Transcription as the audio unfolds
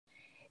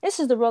This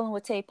is the Rolling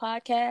with Tay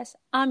podcast.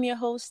 I'm your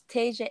host,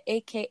 Tasia,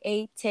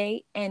 aka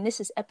Tay, and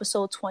this is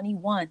episode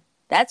 21.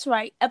 That's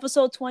right,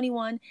 episode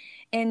 21,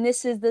 and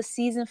this is the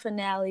season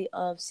finale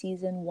of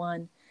season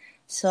 1.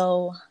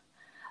 So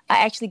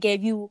I actually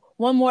gave you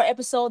one more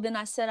episode than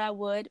I said I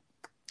would,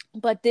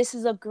 but this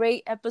is a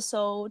great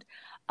episode.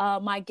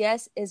 My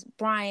guest is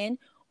Brian.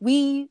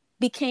 We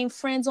became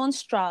friends on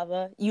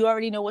Strava. You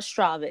already know what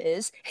Strava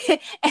is.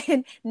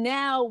 And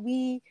now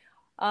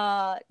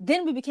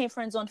then we became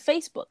friends on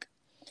Facebook.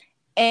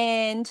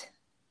 And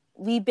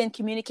we've been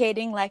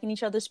communicating, liking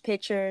each other's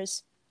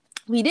pictures.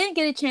 We didn't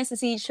get a chance to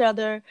see each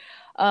other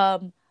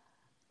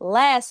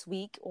last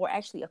week, or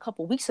actually a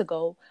couple weeks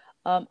ago,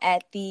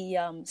 at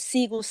the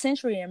Siegel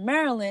Century in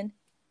Maryland.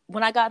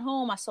 When I got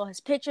home, I saw his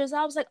pictures.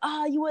 I was like,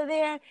 "Oh, you were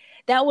there.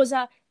 That was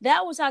our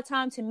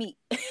time to meet."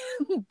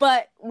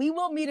 But we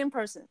will meet in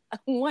person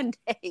one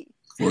day.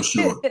 For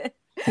sure.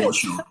 For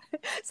sure.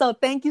 So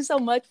thank you so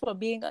much for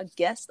being a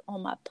guest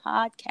on my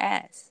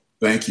podcast.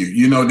 Thank you.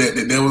 You know,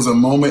 that there was a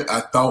moment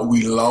I thought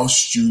we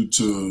lost you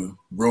to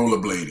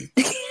rollerblading.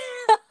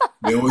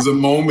 There was a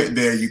moment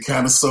there you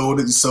kind of sold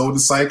the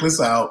cyclist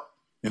out,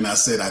 and I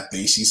said, I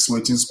think she's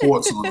switching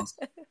sports on us.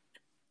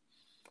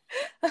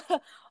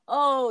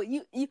 Oh,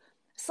 you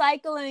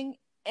cycling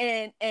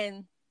and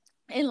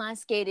inline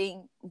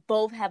skating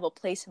both have a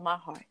place in my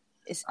heart.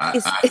 I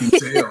can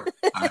tell.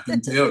 I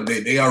can tell.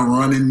 They are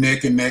running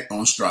neck and neck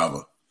on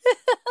Strava.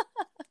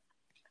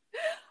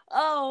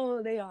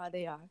 Oh, they are.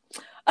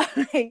 All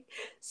right.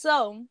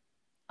 So,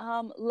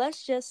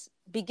 let's just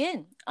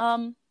begin.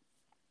 When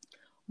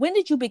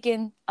did you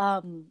begin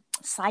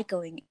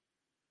cycling?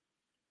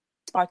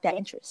 Spark that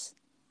interest.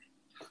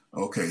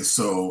 Okay,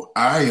 so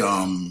I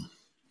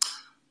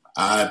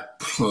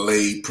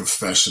play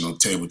professional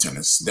table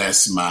tennis.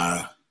 That's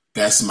my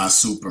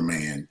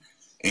Superman,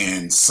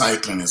 and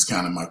cycling is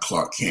kind of my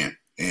Clark Kent.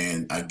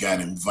 And I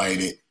got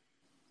invited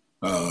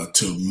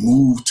to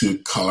move to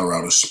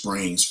Colorado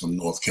Springs from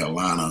North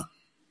Carolina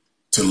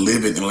to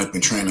live at the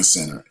Olympic Training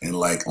Center. And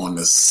like on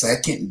the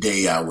second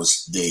day I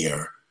was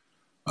there,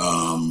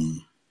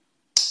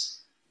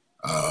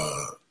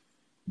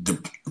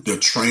 the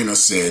trainer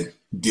said,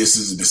 "This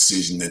is a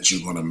decision that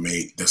you're going to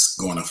make that's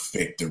going to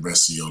affect the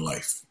rest of your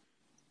life."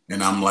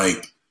 And I'm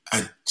like,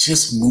 I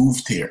just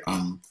moved here.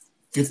 I'm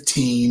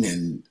 15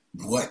 and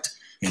what?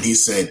 And he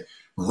said,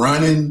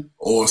 running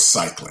or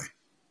cycling.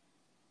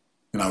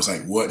 And I was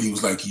like, what? He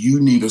was like,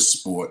 you need a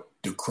sport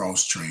to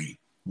cross train.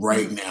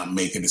 Right now,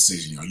 make a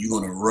decision. Are you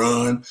going to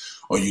run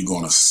or are you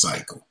going to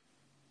cycle?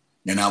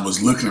 And I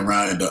was looking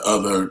around at the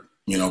other,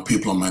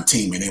 people on my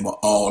team, and they were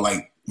all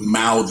like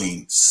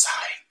mouthing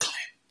cycling.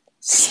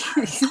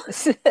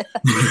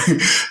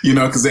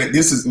 Because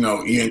this is,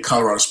 in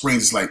Colorado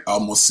Springs, it's like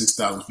almost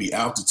 6,000 feet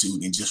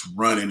altitude, and just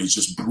running is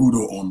just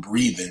brutal on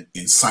breathing,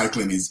 and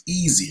cycling is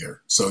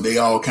easier. So they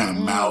all kind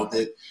of mouthed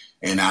it.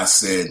 And I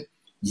said,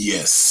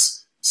 yes.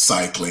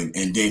 Cycling.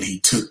 And then he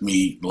took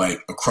me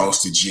like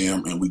across the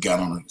gym, and we got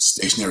on a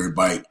stationary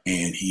bike,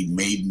 and he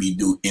made me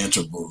do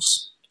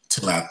intervals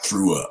till I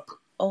threw up.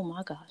 Oh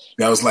my gosh.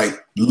 That was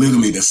like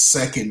literally the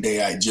second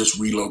day I just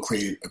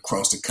relocated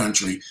across the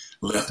country,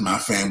 left my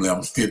family. I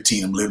was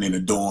 15. I'm living in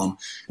a dorm,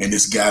 and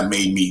this guy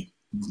made me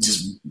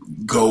just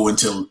go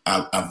until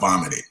I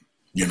vomited,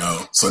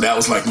 So that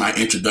was like my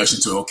introduction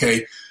to,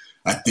 okay,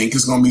 I think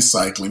it's going to be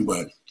cycling,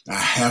 but I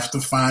have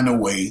to find a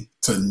way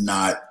to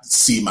not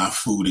see my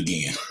food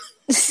again.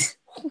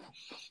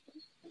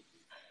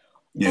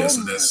 Yeah,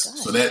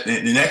 so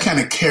that kind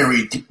of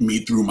carried me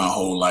through my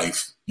whole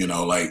life,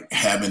 like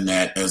having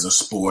that as a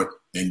sport.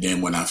 And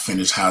then when I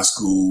finished high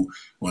school,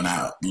 when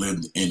I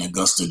lived in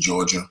Augusta,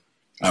 Georgia,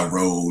 I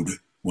rode.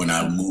 When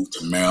I moved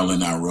to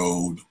Maryland, I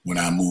rode. When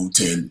I moved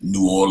to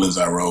New Orleans,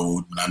 I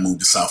rode. When I moved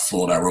to South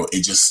Florida, I rode.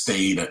 It just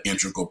stayed an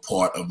integral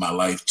part of my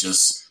life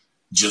just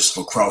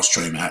for cross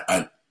training.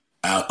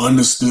 I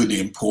understood the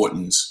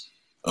importance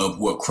of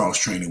what cross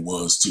training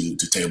was to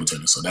table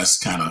tennis. So that's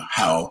kind of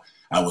how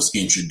I was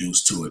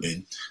introduced to it.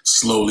 And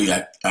slowly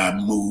I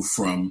moved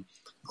from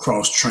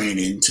cross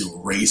training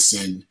to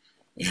racing,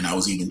 and I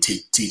was even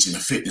teaching a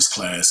fitness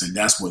class, and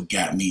that's what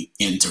got me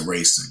into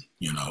racing,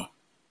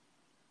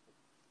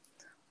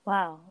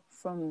 Wow.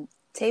 From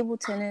table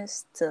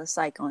tennis to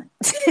cycling.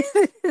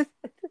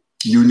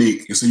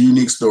 Unique. It's a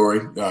unique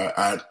story.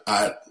 I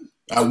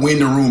win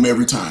the room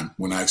every time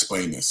when I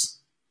explain this.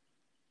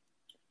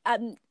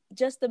 I'm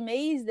just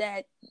amazed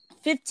that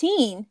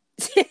 15,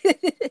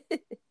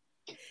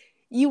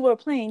 you were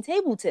playing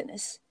table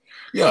tennis.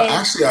 Yeah,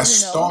 actually, I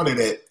started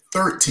at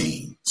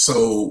 13.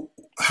 So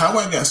how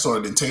I got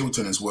started in table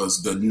tennis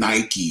was the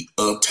Nike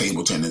of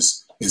table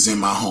tennis is in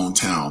my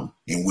hometown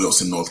in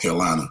Wilson, North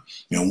Carolina.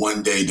 And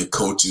one day the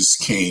coaches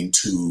came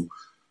to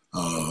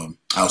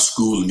our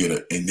school and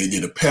they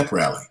did a pep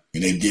rally.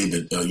 And they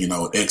did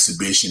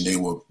exhibition. They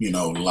were,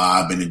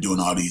 lobbing and doing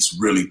all these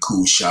really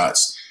cool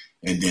shots.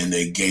 And then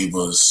they gave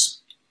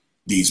us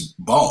these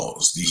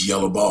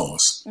yellow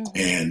balls. Mm-hmm.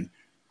 And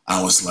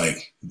I was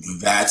like,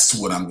 that's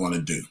what I'm going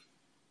to do.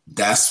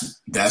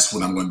 that's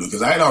what I'm going to do,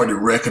 because I had already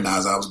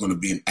recognized I was going to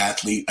be an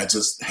athlete. I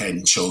just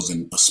hadn't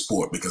chosen a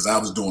sport, because I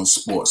was doing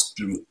sports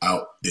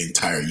throughout the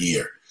entire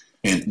year,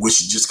 and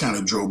which just kind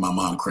of drove my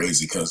mom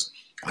crazy, because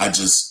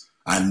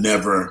I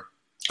never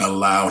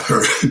allowed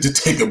her to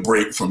take a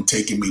break from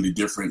taking me to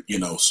different,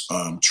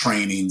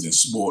 trainings and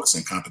sports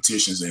and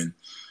competitions. And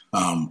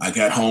I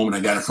got home and I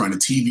got in front of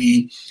the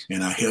TV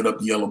and I held up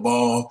the yellow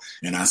ball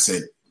and I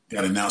said,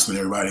 got an announcement,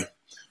 everybody,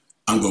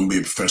 I'm going to be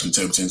a professional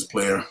table tennis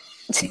player.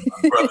 And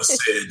my brother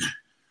said,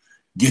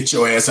 get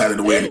your ass out of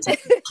the way.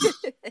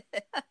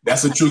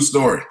 That's a true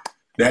story.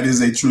 That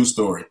is a true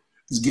story.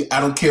 I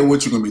don't care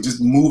what you're going to be.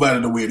 Just move out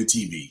of the way of the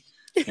TV.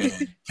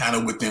 And kind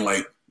of within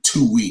like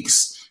 2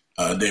 weeks,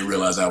 they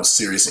realized I was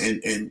serious.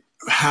 And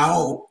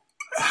how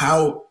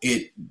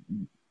it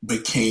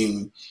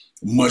became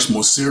much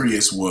more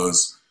serious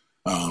was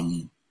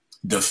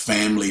the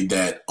family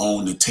that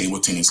owned the table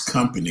tennis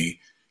company.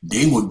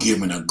 They were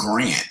given a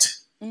grant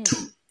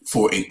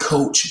for a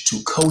coach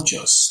to coach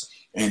us.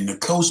 And the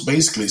coach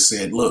basically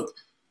said, look,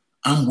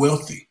 I'm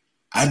wealthy.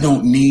 I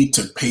don't need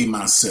to pay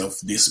myself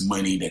this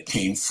money that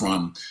came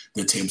from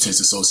the Table Tennis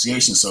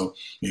Association. So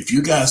if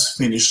you guys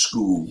finish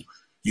school,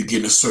 you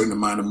get a certain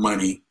amount of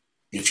money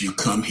if you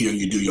come here,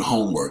 you do your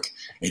homework.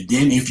 And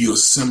then if you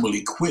assemble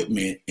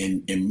equipment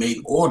and make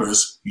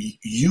orders,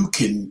 you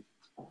can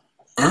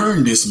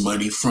earn this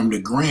money from the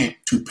grant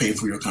to pay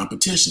for your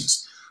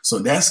competitions. So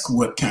that's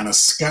what kind of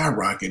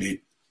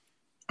skyrocketed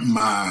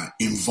my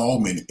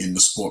involvement in the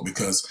sport,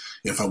 because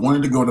if I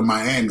wanted to go to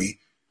Miami,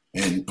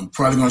 and I'm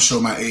probably going to show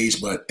my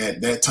age, but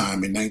at that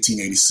time in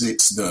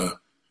 1986, the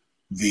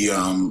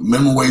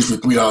minimum wage was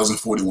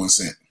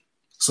 $3.41.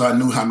 So I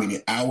knew how many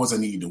hours I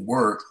needed to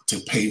work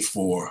to pay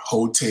for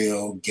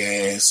hotel,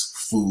 gas,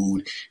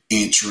 food,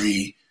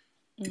 entry,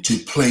 to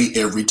play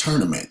every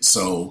tournament.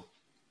 So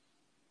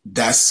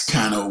that's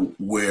kind of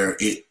where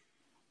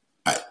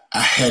I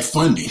had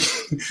funding.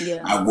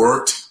 Yeah. I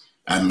worked,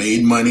 I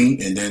made money,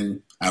 and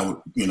then I would,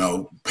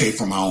 pay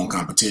for my own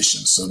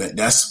competition. So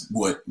that's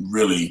what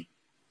really,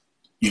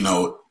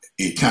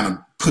 it kind of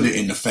put it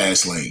in the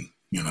fast lane,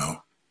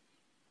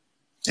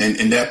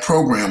 And that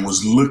program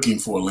was looking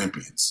for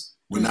Olympians.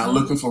 We're not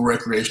looking for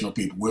recreational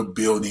people. We're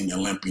building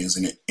Olympians,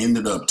 and it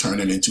ended up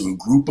turning into a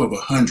group of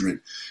 100,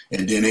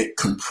 and then it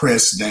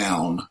compressed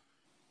down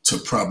to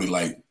probably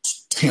like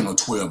 10 or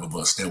 12 of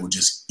us that were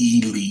just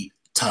elite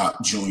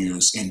top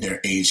juniors in their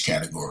age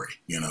category,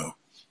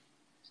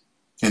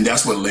 And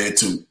that's what led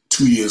to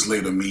 2 years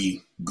later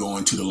me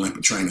going to the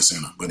Olympic Training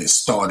Center, but it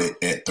started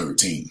at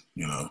 13,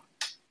 And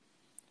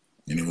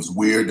it was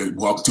weird to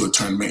walk to a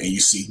tournament and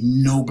you see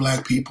no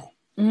black people.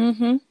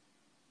 Mm-hmm.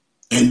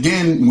 And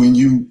then when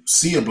you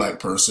see a black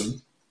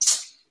person,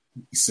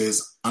 he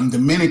says, I'm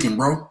Dominican,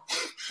 bro.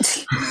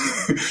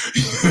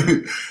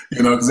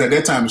 Because at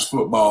that time it's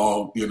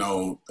football,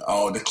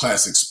 all the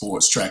classic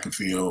sports, track and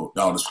field,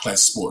 all the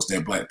classic sports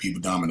that black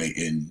people dominate,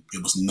 and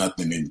it was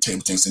nothing in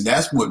table tennis. And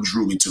that's what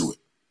drew me to it,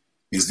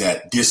 is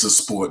that this is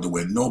a sport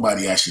where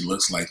nobody actually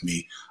looks like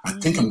me. I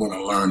think I'm going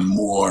to learn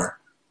more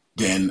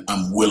than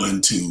I'm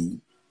willing to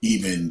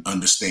even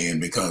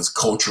understand, because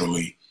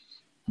culturally,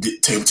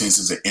 table tennis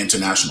is an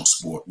international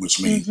sport,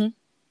 which means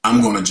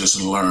I'm going to just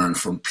learn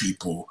from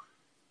people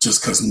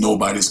just because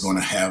nobody's going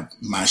to have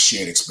my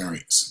shared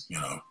experience,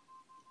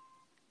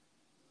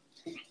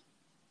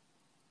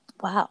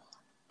 Wow.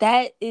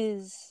 That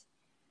is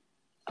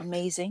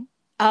amazing.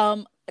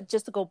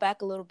 Just to go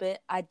back a little bit,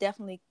 I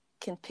definitely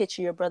can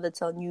picture your brother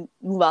telling you,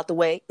 move out the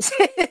way.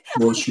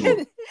 For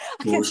sure.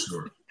 For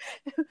sure.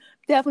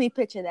 Definitely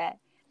picture that.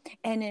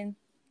 And then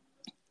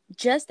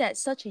just at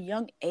such a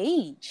young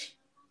age,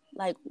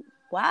 like,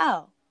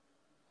 wow.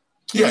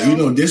 Yeah,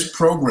 this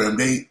program,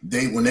 they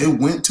when they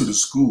went to the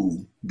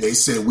school, they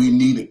said we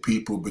needed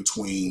people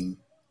between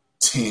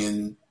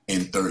 10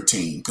 and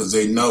 13, because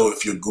they know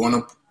if you're going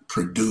to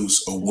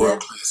produce a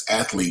world-class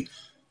athlete,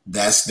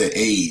 that's the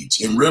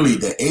age. And really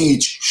the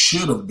age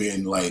should have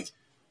been like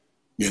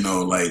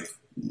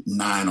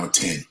 9 or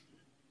 10.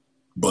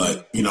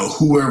 But,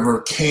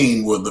 whoever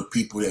came were the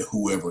people that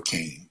whoever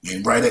came.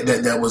 And right at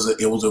that,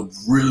 it was a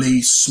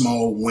really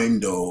small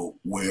window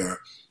where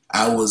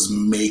I was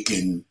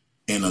making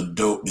an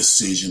adult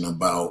decision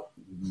about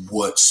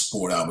what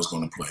sport I was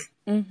going to play.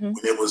 Mm-hmm.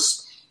 When it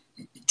was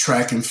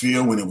track and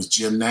field, when it was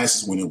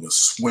gymnastics, when it was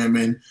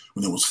swimming,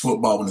 when it was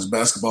football, when it was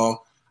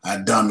basketball, I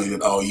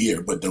dominated all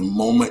year. But the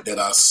moment that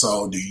I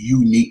saw the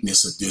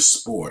uniqueness of this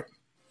sport,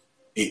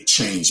 it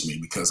changed me,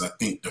 because I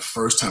think the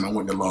first time I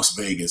went to Las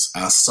Vegas,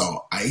 I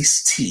saw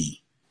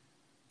Ice-T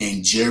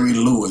and Jerry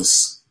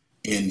Lewis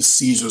in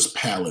Caesar's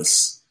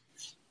Palace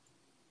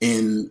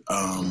in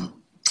an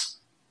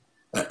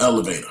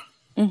elevator.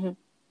 Mm-hmm.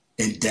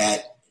 And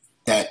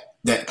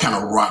that kind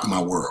of rocked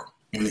my world.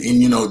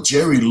 And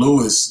Jerry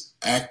Lewis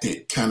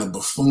acted kind of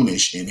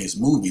buffoonish in his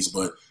movies,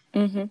 but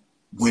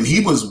when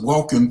he was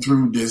walking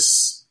through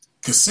this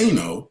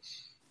casino,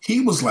 he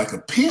was like a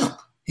pimp.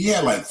 He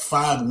had like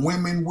 5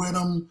 women with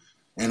him.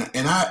 And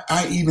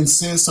I even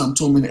said something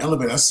to him in the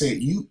elevator. I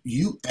said,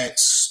 you act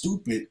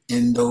stupid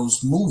in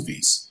those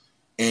movies.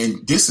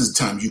 And this is the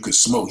time you could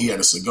smoke. He had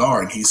a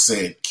cigar and he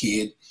said,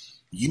 kid,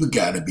 you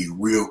got to be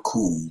real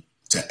cool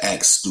to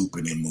act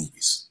stupid in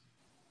movies.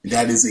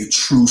 That is a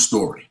true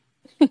story.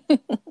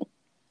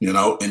 You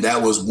know, and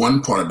that was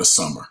one part of the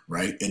summer,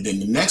 right? And then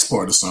the next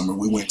part of the summer,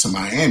 we went to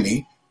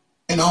Miami,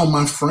 and all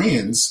my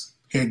friends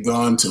had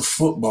gone to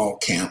football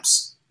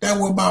camps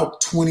that were about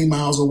 20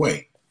 miles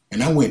away.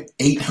 And I went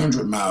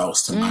 800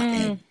 miles to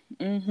Miami,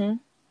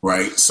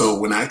 right? So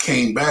when I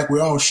came back,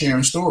 we're all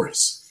sharing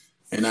stories.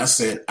 And I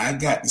said, I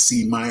got to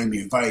see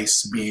Miami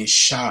Vice being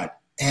shot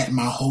at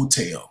my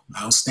hotel.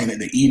 I was staying at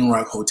the Eden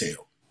Rock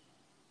Hotel.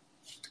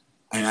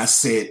 And I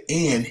said,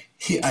 and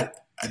here, I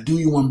do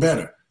you one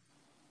better.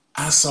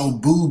 I saw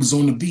boobs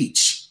on the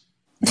beach.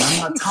 Now, I'm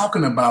not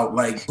talking about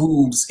like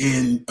boobs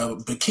in a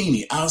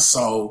bikini. I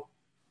saw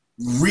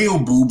real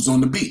boobs on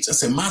the beach. I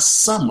said, my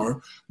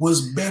summer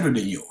was better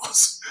than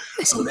yours.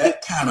 So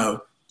that kind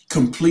of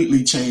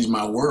completely changed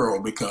my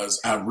world because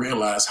I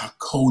realized how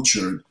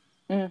cultured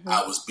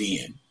I was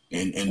being.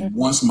 And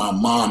once my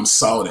mom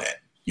saw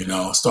that, you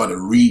know, I started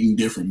reading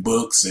different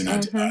books and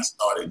I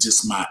started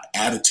just my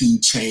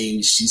attitude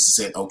changed. She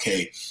said,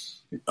 okay,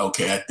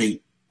 I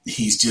think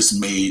he's just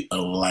made a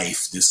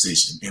life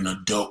decision, an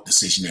adult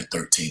decision at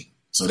 13.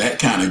 So that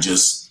kind of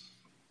just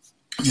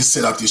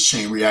set off this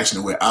chain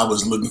reaction where I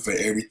was looking for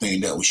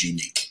everything that was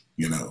unique,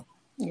 you know?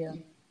 Yeah.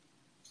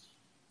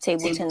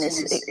 Table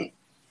tennis, it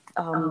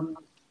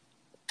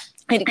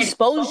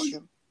exposed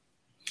you.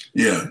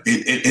 Yeah.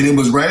 It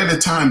was right at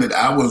the time that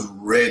I was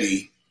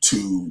ready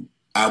to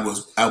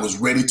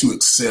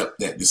accept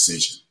that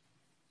decision,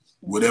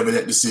 whatever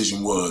that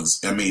decision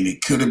was. I mean,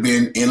 it could have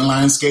been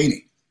inline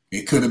skating.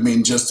 It could have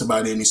been just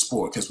about any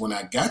sport. Because when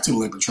I got to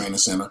Olympic Training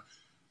Center,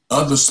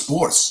 other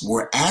sports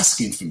were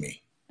asking for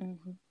me.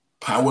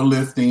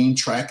 Powerlifting,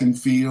 track and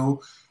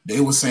field.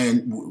 They were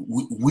saying,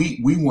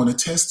 we want to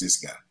test this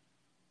guy.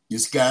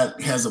 This guy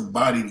has a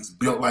body that's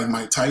built like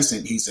Mike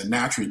Tyson. He's a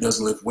natural. He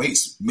doesn't lift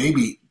weights.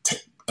 Maybe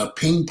a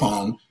ping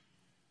pong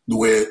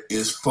where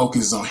it's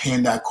focused on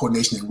hand-eye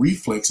coordination and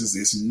reflexes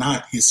is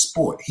not his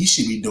sport. He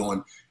should be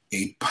doing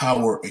a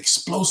power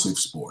explosive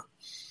sport.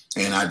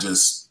 And I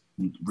just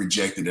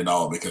rejected it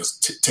all because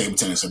table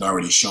tennis had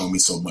already shown me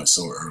so much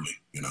so early,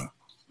 you know.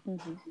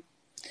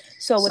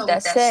 So with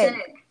that said,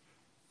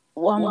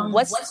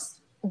 what's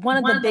one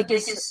of the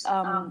biggest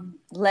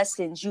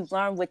lessons you've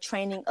learned with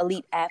training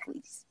elite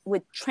athletes?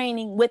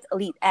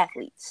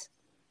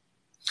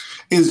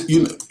 Is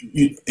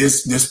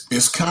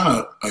it's kind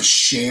of a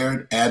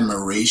shared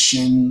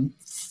admiration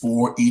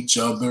for each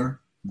other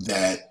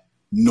that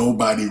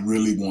nobody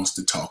really wants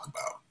to talk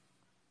about,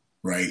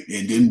 right?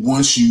 And then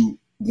once you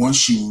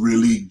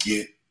really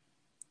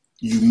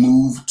you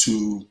move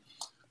to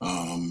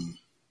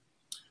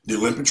the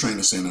Olympic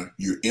Training Center,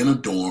 you're in a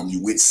dorm,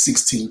 you're with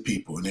 16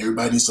 people, and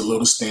everybody's a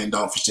little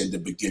standoffish at the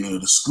beginning of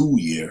the school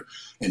year.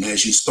 And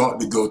as you start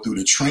to go through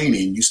the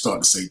training, you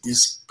start to say,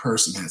 this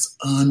person has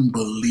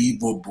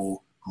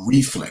unbelievable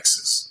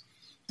reflexes.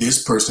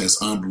 This person has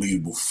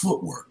unbelievable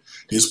footwork.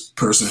 This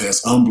person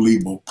has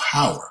unbelievable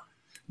power.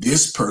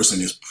 This person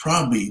is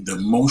probably the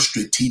most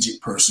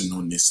strategic person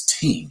on this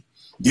team.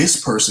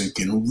 This person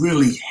can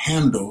really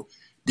handle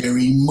their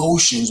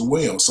emotions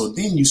well. So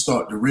then you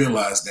start to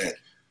realize that,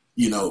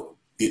 you know,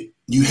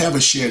 you have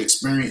a shared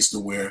experience to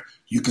where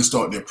you can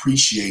start to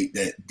appreciate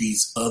that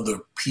these other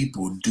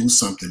people do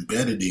something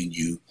better than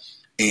you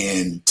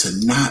and to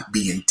not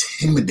be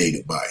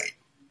intimidated by it.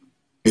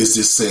 It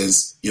just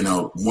says, you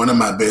know, one of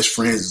my best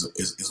friends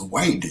is a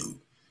white dude.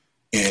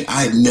 And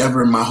I had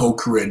never in my whole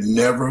career,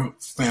 never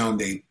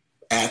found a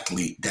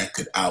athlete that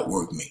could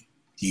outwork me.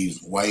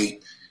 He's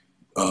white,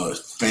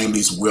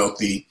 family's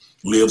wealthy,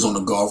 lives on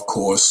a golf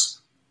course,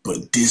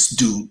 but this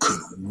dude could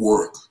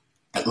work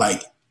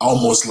like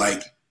almost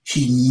like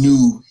he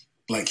knew,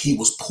 like he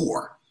was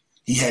poor.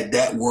 He had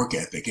that work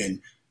ethic,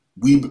 and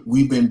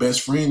we've been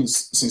best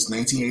friends since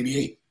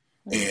 1988.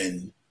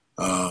 And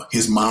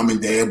his mom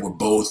and dad were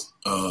both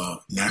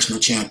national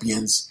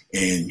champions,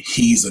 and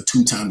he's a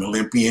two-time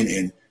Olympian.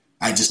 And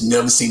I just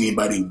never seen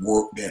anybody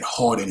work that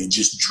hard, and it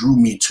just drew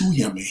me to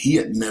him. And he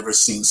had never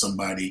seen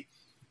somebody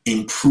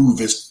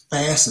improve as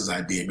fast as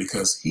I did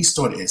because he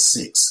started at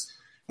 6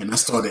 and I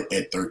started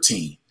at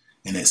 13.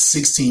 And at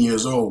 16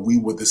 years old, we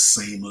were the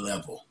same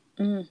level.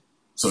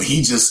 So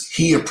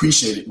he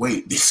appreciated,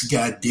 wait, this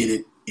guy did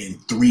it in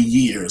 3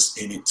 years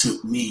and it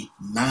took me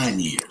 9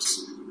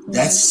 years.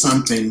 That's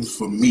something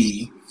for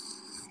me,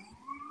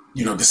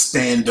 you know, to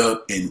stand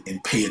up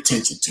and pay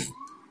attention to.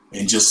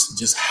 And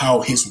just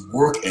how his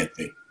work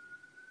ethic,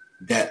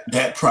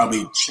 that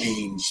probably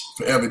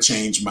forever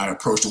changed my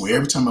approach to where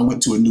every time I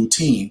went to a new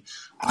team,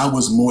 I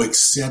was more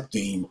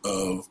accepting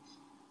of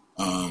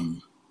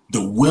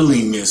the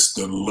willingness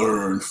to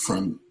learn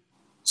from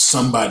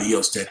somebody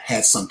else that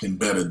had something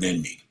better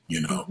than me,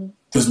 you know,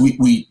 because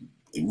we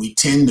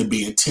tend to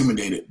be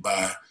intimidated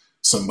by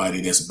somebody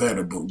that's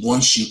better. But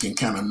once you can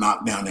kind of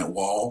knock down that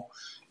wall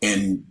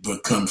and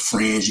become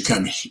friends, you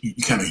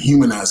kind of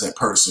humanize that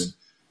person,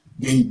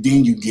 then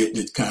you get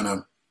to kind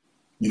of,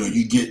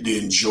 you get to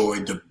enjoy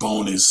the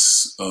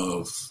bonus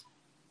of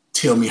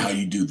tell me how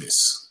you do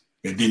this.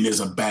 And then there's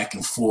a back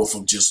and forth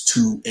of just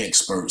two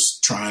experts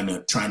trying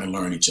to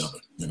learn each other,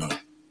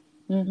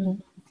 Mm-hmm.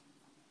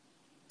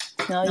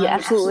 No, you're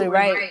absolutely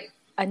right.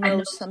 I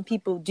know some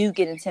people do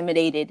get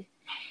intimidated.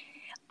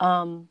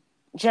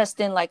 Just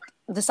in like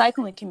the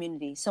cycling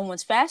community,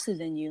 someone's faster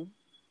than you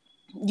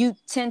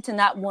tend to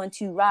not want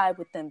to ride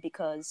with them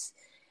because,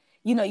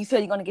 you feel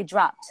you're going to get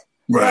dropped.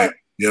 Right. But,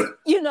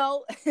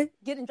 yep.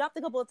 Getting dropped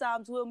a couple of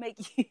times will make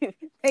you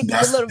a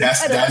little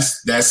better.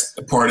 That's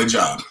a part of the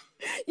job.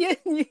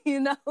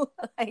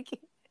 Like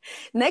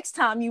next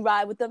time you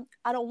ride with them,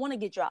 I don't want to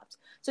get dropped.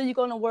 So you're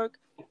going to work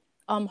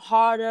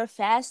harder,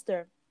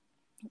 faster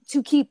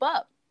to keep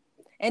up.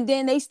 And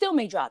then they still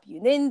may drop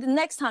you. Then the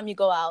next time you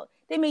go out,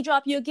 they may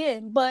drop you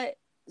again. But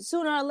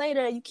sooner or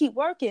later, you keep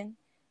working,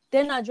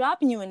 they're not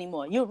dropping you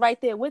anymore. You're right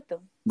there with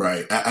them.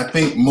 Right. I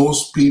think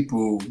most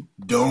people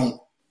don't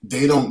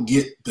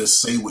get to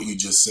say what you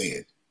just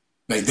said.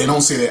 Like they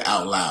don't say that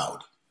out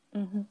loud.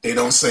 Mm-hmm. They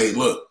don't say,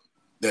 look,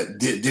 that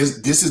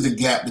this is the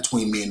gap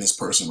between me and this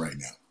person right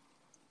now.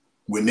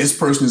 When this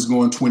person is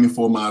going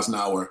 24 miles an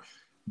hour,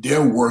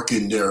 they're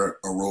working their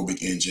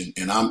aerobic engine,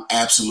 and I'm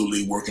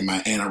absolutely working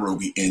my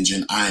anaerobic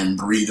engine. I am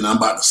breathing. I'm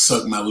about to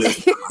suck my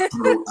lips down my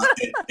throat.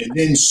 And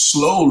then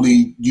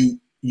slowly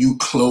you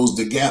close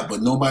the gap,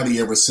 but nobody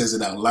ever says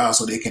it out loud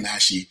so they can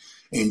actually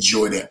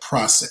enjoy that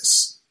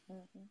process.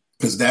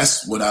 Because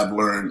that's what I've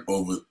learned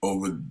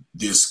over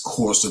this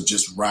course of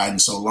just riding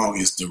so long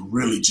is to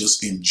really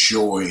just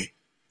enjoy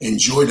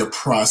the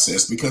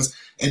process. Because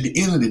at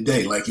the end of the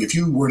day, like if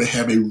you were to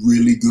have a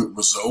really good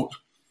result,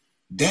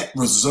 that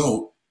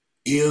result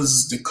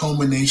is the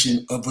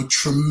culmination of a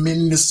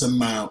tremendous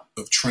amount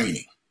of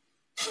training,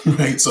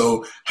 right?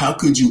 So how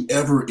could you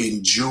ever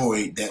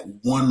enjoy that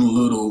one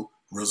little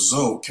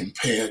result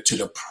compared to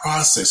the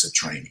process of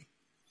training?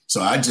 So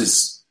I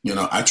just,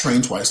 I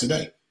train twice a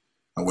day.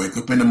 I wake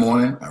up in the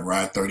morning, I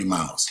ride 30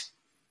 miles.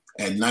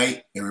 At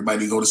night,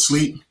 everybody go to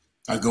sleep.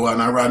 I go out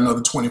and I ride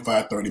another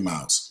 25, 30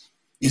 miles.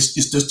 It's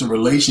just the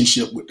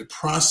relationship with the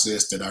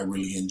process that I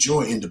really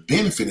enjoy. And the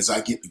benefit is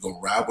I get to go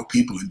ride with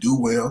people and do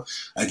well.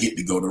 I get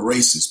to go to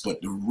races.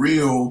 But the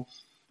real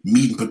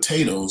meat and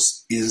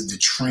potatoes is the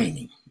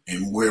training.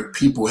 And where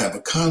people have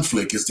a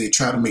conflict is they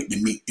try to make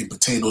the meat and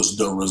potatoes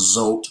the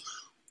result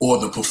or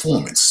the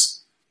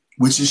performance,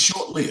 which is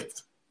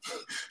short-lived.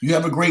 You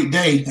have a great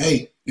day.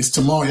 Hey, it's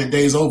tomorrow. Your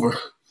day's over.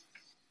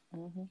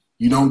 Mm-hmm.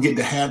 You don't get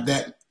to have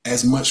that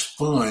as much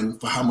fun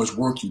for how much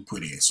work you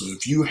put in. So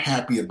if you're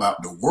happy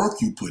about the work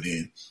you put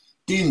in,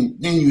 then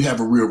you have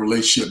a real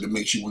relationship that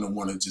makes you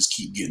want to just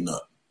keep getting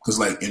up. Because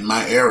like in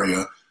my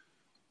area,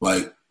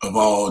 like of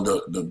all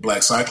the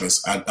black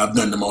cyclists, I've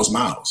done the most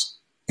miles,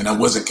 and I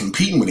wasn't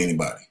competing with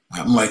anybody.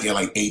 I'm like at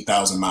like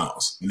 8,000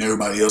 miles, and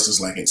everybody else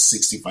is like at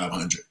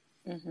 6,500.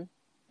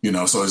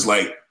 Mm-hmm. So it's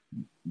like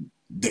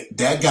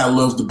that guy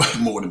loves the bike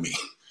more than me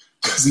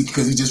because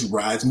he just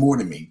rides more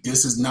than me.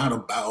 This is not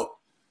about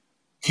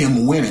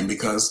him winning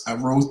because I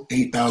rode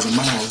 8,000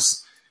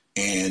 miles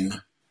and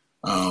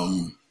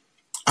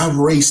I've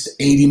raced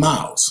 80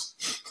 miles.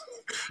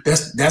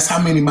 That's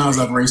how many miles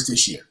I've raced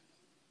this year.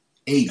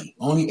 80,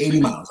 only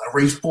 80 miles. I've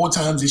raced 4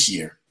 times this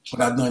year, but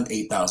I've done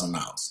 8,000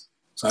 miles.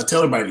 So I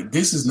tell everybody,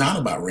 this is not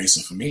about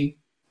racing for me.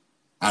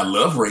 I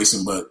love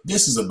racing, but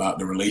this is about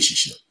the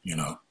relationship,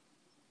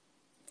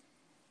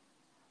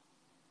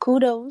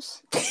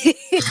 Kudos.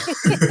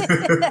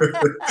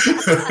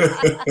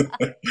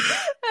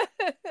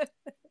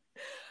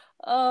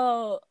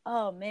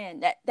 Oh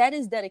man, that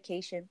is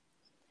dedication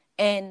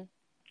and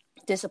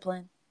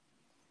discipline.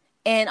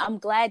 And I'm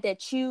glad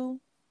that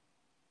you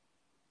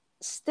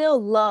still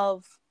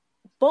love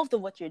both of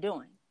what you're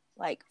doing,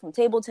 like from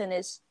table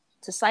tennis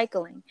to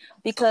cycling,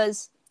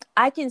 because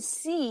I can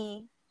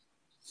see,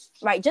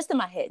 right, just in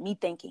my head, me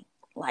thinking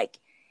like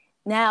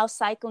now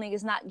cycling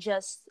is not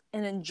just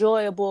an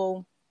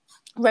enjoyable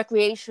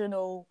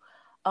recreational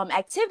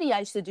activity I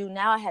used to do.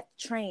 Now I have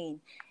to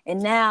train,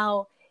 and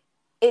now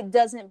it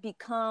doesn't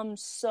become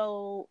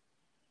so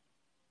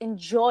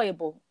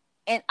enjoyable.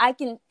 And I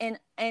can, and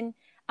I'm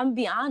gonna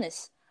be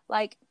honest,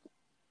 like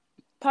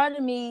part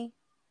of me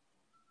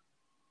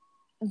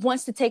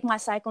wants to take my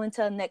cycling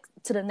to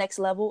the next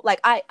level. Like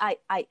I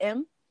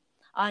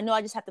know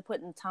I just have to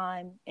put in the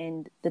time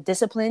and the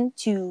discipline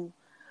to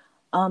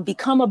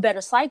become a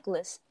better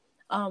cyclist.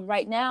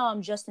 Right now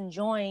I'm just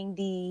enjoying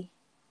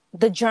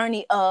the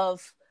journey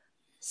of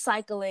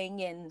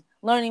cycling and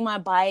learning my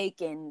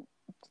bike and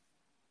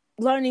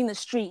learning the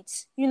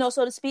streets,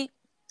 so to speak.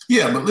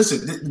 Yeah, but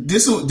listen,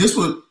 this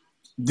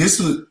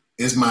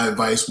is my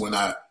advice when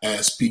I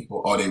ask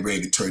people, are they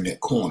ready to turn that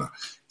corner?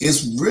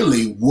 It's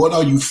really, what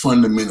are you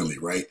fundamentally,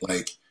 right?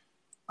 Like,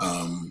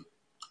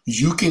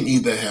 you can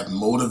either have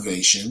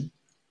motivation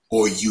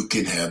or you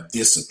can have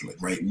discipline,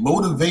 right?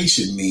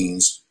 Motivation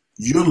means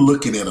you're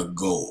looking at a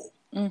goal.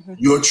 Mm-hmm.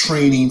 You're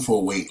training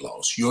for weight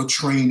loss. You're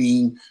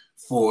training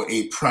for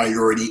a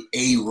priority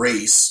A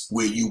race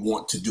where you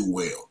want to do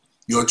well.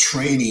 You're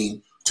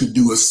training to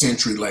do a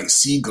century like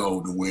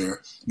Seagull, to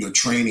where you're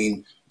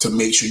training to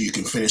make sure you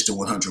can finish the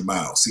 100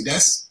 miles. See,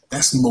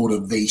 that's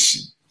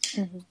motivation.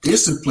 Mm-hmm.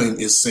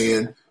 Discipline is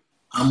saying,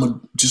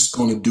 I'm just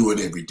going to do it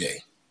every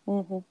day.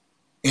 Mm-hmm.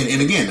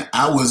 And again,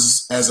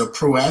 as a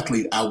pro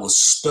athlete, I was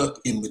stuck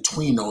in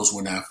between those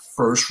when I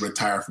first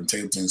retired from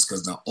table tennis,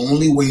 because the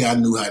only way I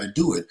knew how to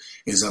do it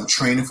is I'm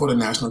training for the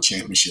national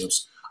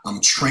championships. I'm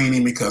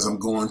training because I'm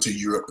going to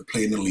Europe to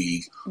play in the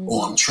league, mm-hmm.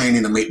 or I'm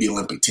training to make the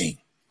Olympic team.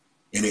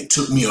 And it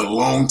took me a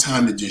long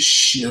time to just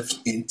shift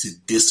into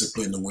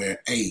discipline to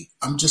where, hey,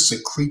 I'm just a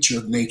creature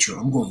of nature.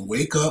 I'm going to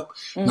wake up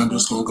mm-hmm. and I'm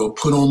just going to go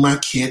put on my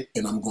kit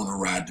and I'm going to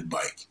ride the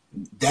bike.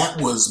 That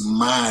was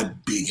my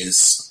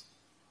biggest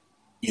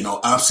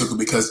obstacle,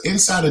 because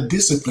inside of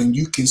discipline,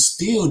 you can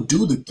still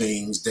do the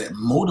things that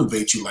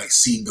motivate you, like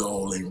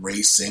Seagull and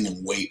racing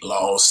and weight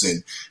loss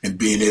and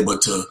being able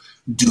to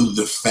do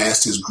the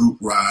fastest group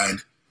ride.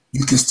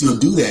 You can still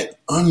do that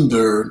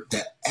under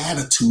the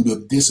attitude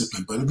of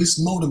discipline. But if it's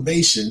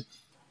motivation,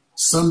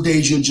 some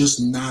days you're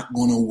just not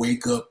going to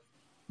wake up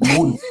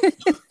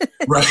motivated.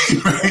 right?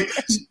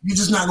 You're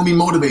just not going to be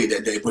motivated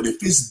that day. But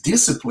if it's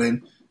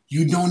discipline,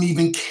 you don't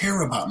even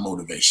care about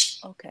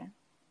motivation. Okay.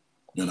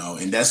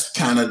 And that's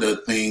kind of the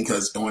thing,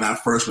 because when I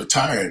first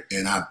retired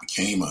and I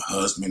became a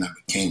husband, I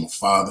became a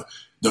father,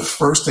 the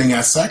first thing I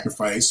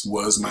sacrificed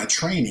was my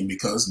training,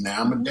 because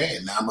now I'm a dad,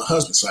 now I'm a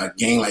husband. So I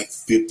gained like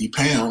 50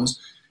 pounds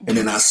and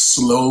then I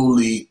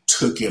slowly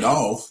took it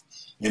off,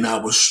 and I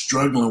was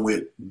struggling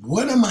with,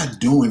 what am I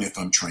doing if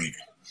I'm training?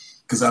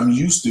 Because I'm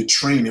used to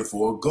training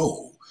for a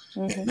goal.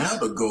 Mm-hmm. And now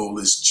the goal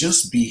is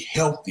just be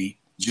healthy,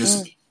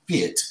 just be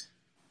fit,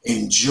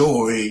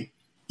 enjoy,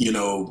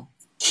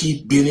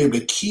 keep being able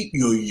to keep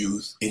your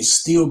youth and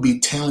still be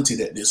talented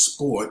at this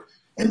sport.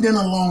 And then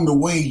along the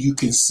way, you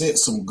can set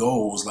some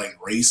goals like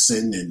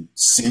racing and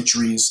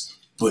centuries,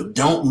 but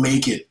don't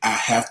make it, I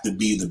have to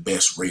be the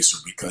best racer,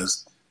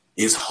 because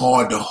it's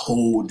hard to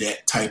hold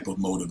that type of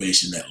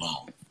motivation that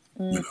long,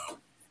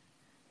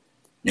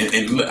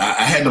 And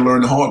I had to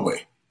learn the hard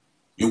way.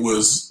 It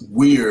was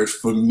weird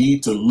for me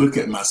to look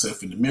at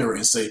myself in the mirror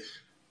and say,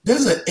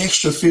 there's an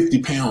extra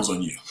 50 pounds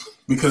on you.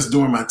 Because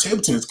during my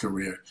table tennis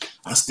career,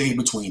 I stayed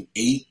between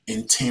 8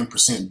 and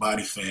 10%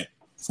 body fat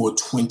for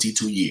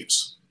 22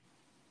 years.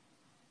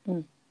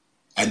 Mm.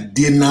 I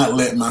did not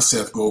let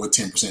myself go over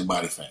 10%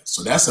 body fat.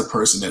 So that's a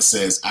person that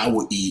says, I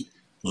will eat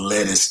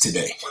lettuce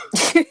today.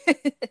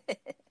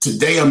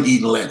 Today I'm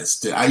eating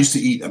lettuce. I used to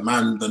eat,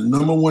 the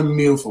number one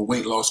meal for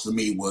weight loss for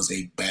me was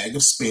a bag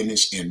of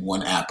spinach and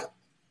one apple.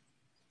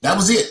 That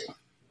was it.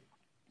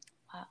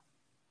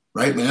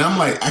 Right? And I'm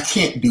like, I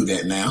can't do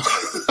that now.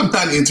 I'm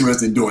not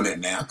interested in doing that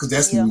now, because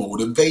that's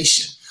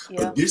motivation.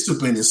 Yeah. But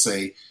discipline is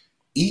say,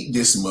 eat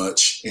this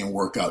much and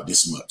work out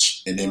this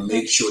much. And then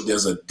make sure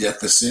there's a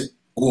deficit,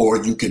 or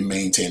you can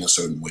maintain a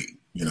certain weight,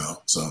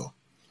 So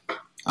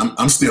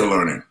I'm still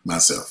learning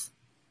myself.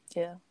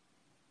 Yeah.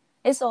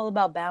 It's all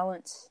about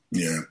balance.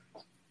 Yeah.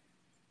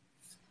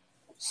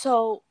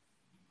 So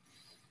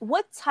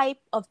what type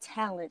of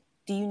talent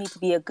do you need to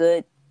be a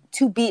good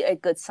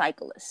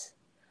cyclist?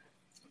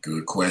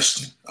 Good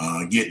question.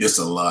 I get this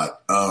a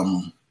lot.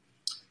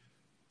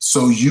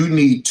 So you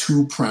need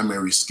two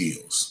primary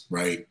skills,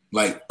 right?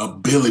 Like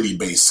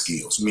ability-based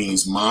skills,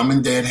 means mom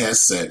and dad has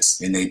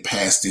sex and they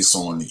pass this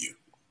on to you,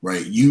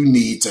 right? You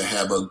need to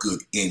have a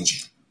good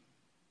engine,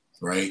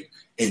 right?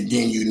 And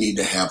then you need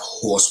to have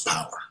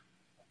horsepower.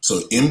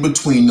 So in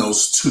between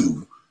those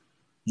two,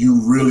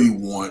 you really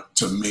want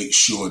to make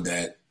sure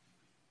that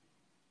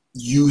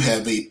you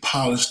have a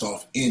polished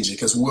off engine,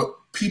 because what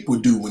people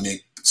do when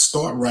they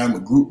start riding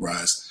with group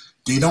rides,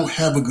 they don't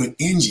have a good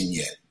engine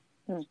yet.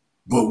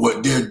 But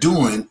what they're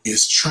doing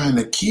is trying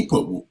to keep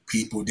up with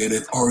people that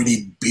have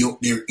already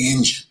built their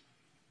engine.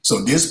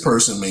 So this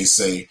person may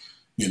say,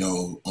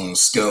 on a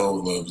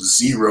scale of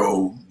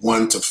 0,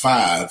 1 to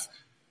 5,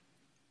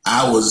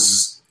 I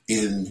was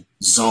in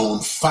zone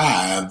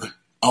 5,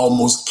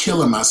 almost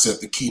killing myself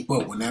to keep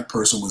up when that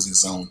person was in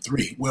zone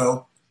 3.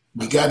 Well,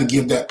 you got to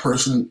give that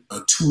person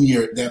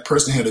that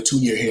person had a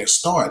 2-year head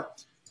start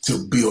to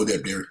build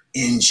up their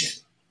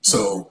engine.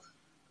 So,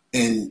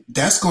 and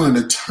that's going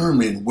to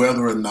determine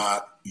whether or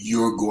not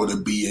you're going to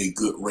be a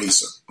good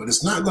racer. But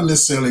it's not going to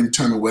necessarily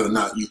determine whether or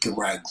not you can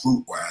ride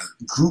group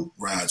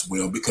rides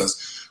well,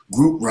 because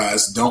group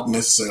rides don't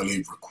necessarily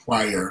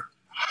require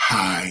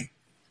high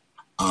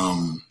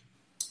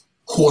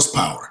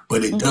horsepower,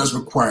 but it does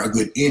require a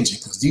good engine,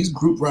 because these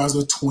group rides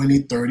are 20,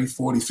 30,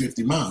 40,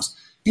 50 miles.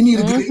 You need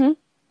a good engine.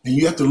 And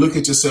you have to look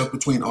at yourself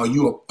between, are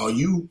you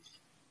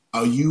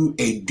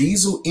a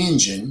diesel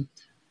engine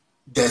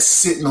that's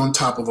sitting on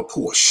top of a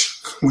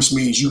Porsche, which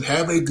means you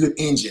have a good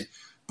engine,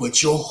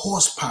 but your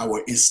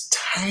horsepower is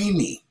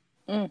tiny,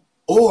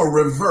 or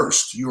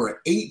reversed. You're an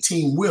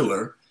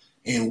 18-wheeler,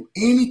 and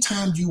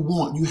anytime you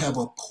want, you have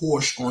a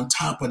Porsche on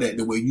top of that,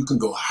 the way you can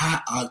go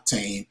high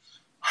octane,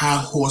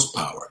 high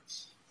horsepower.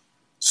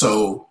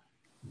 So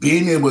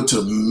being able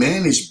to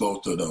manage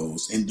both of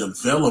those and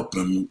develop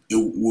them,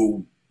 it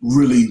will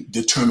really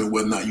determine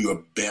whether or not you're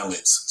a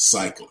balanced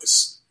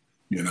cyclist.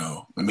 You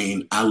know, I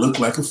mean, I look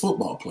like a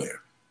football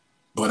player,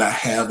 but I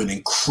have an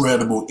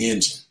incredible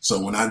engine. So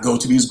when I go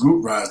to these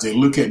group rides, they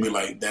look at me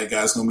like that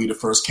guy's going to be the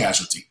first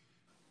casualty.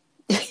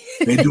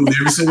 They do it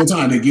every single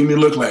time. They give me a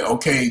look like,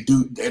 okay,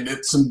 dude.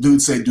 And some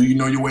dude say, do you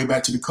know your way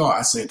back to the car?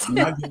 I said, I'm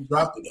not getting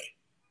dropped today.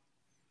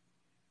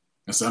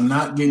 I said, I'm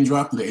not getting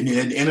dropped today. And then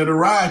at the end of the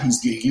ride, he's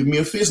giving me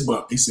a fist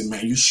bump. He said,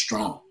 man, you're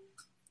strong.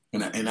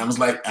 And I was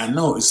like, I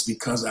know. It's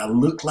because I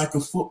look like a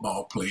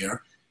football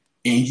player,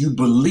 and you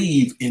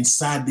believe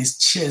inside this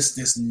chest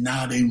there's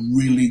not a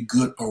really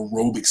good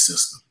aerobic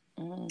system.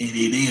 And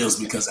it is,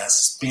 because I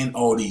spent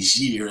all these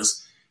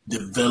years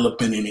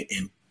developing it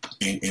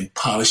and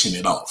polishing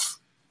it off.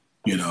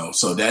 You know,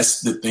 so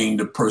that's the thing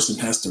the person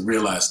has to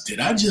realize. Did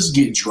I just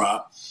get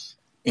dropped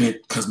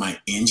because my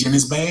engine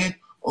is bad?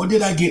 Or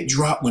did I get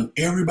dropped when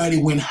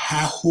everybody went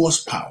high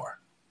horsepower?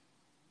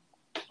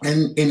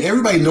 And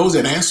everybody knows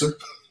that answer.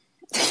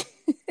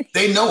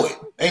 They know it.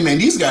 Hey, man,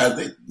 these guys,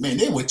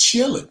 they were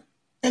chilling.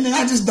 And then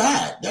I just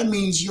died. That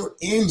means your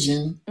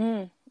engine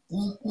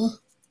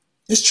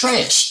is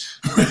trash,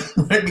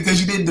 right?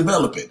 Because you didn't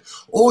develop it.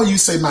 Or you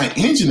say my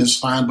engine is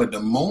fine, but the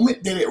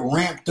moment that it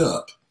ramped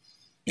up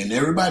and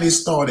everybody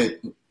started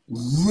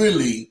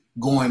really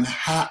going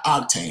high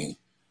octane,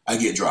 I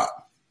get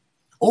dropped.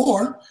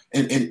 Or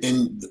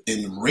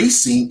in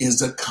racing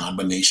is a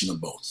combination of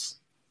both.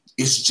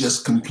 It's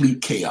just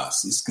complete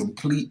chaos. It's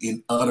complete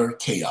and utter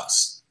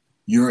chaos.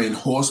 You're in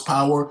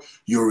horsepower,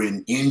 you're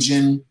in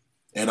engine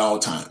at all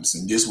times.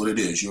 And this is what it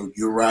is.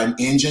 You're riding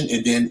engine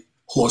and then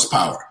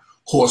horsepower.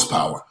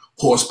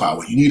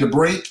 You need a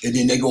break, and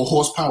then they go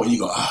horsepower, and you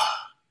go,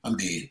 I'm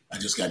dead. I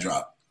just got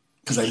dropped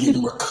because I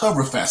didn't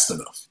recover fast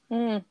enough.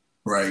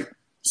 Right?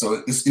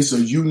 So it's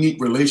a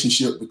unique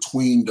relationship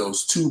between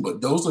those two,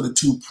 but those are the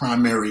two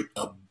primary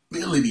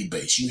ability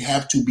base. You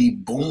have to be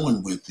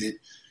born with it,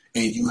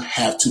 and you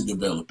have to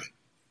develop it.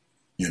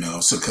 You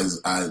know, so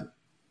because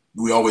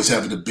we always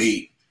have a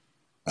debate.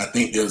 I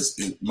think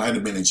it might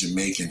have been a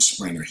Jamaican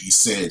sprinter. He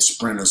said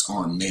sprinters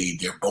aren't made,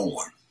 they're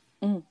born.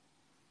 And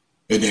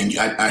then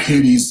I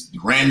hear these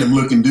random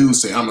looking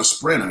dudes say, I'm a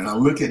sprinter. And I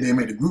look at them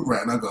at the group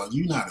ride and I go,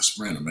 you're not a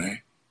sprinter,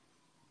 man.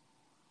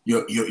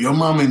 Your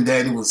mom and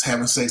daddy was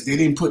having sex. They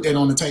didn't put that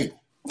on the table.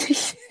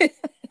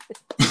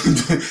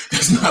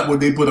 That's not what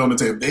they put on the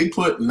table. They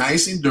put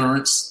nice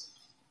endurance,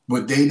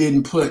 but they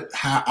didn't put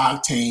high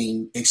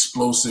octane,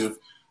 explosive,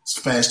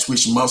 fast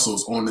twitch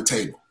muscles on the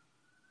table.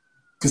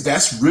 Because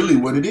that's really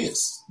what it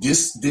is.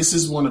 This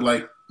is one of,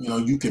 like, you know,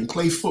 you can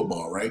play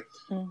football, right?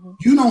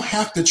 You don't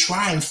have to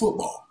try in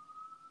football.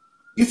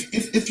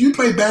 If you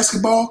play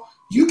basketball,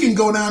 you can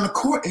go down the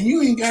court and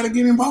you ain't got to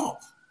get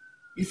involved.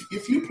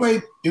 If you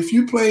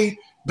play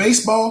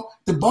baseball,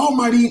 the ball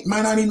might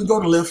not even go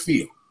to left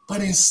field.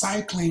 But in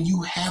cycling,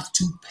 you have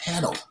to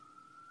pedal.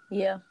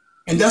 Yeah.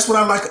 And that's what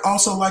I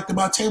also liked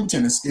about table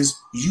tennis is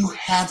you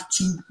have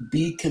to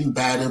be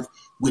combative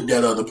with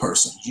that other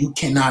person. You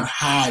cannot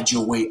hide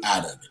your way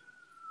out of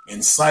it.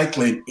 In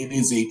cycling, it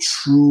is a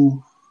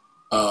true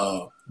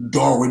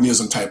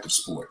Darwinism type of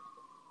sport.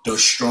 The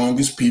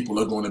strongest people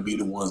are going to be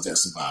the ones that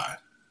survive,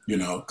 you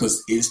know,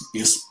 because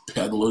it's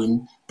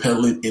pedaling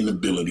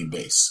inability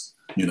base,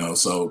 you know.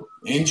 So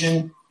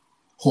engine,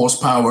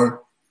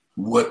 horsepower,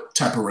 what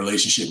type of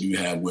relationship you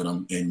have with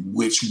them, and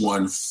which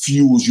one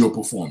fuels your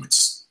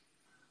performance.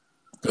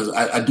 Because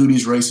I do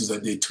these races. I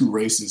did 2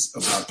 races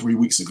about 3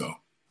 weeks ago.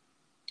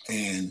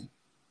 And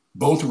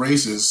both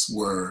races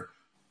were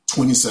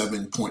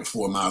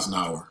 27.4 miles an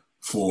hour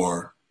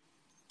for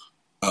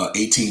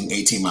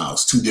 18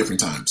 miles, 2 different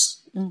times.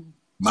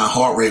 My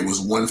heart rate was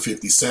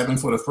 157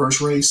 for the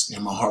first race,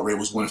 and my heart rate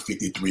was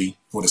 153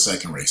 for the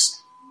second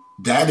race.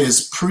 That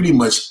is pretty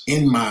much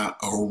in my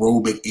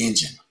aerobic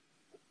engine.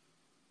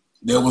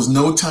 There was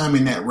no time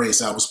in that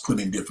race I was put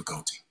in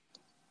difficulty.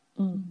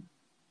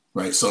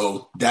 Right?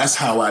 So that's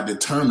how I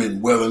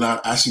determined whether or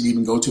not I should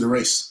even go to the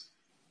race.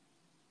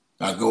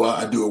 I go out,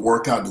 I do a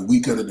workout the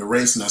week of the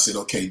race, and I said,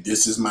 okay,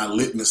 this is my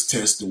litmus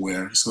test to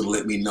where it's going to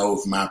let me know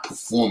if my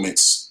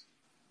performance,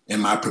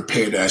 am I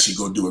prepared to actually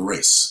go do a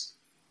race?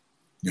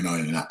 You know,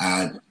 and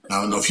I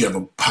don't know if you have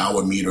a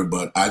power meter,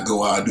 but I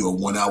go out, I do a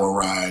 1 hour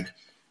ride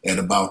at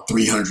about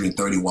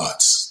 330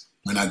 watts.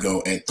 When I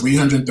go at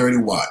 330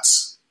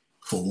 watts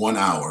for 1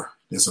 hour,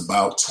 there's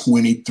about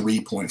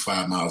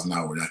 23.5 miles an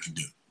hour that I can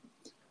do.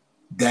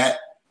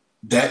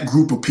 That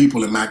group of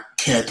people in my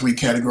Cat 3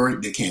 category,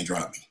 they can't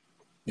drop me.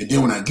 And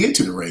then when I get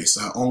to the race,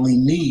 I only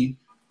need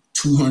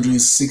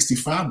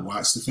 265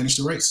 watts to finish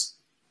the race.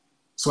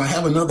 So I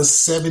have another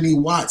 70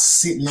 watts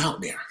sitting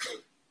out there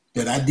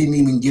that I didn't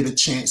even get a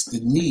chance to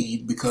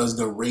need because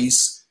the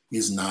race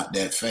is not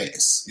that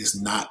fast. It's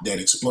not that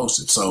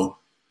explosive. So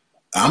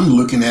I'm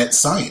looking at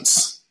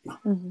science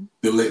to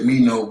let me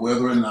know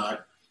whether or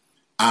not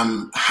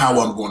how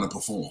I'm going to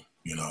perform,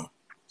 you know.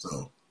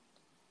 So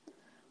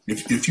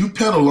if you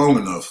pedal long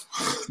enough,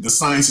 the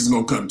science is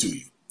going to come to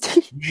you.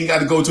 You ain't got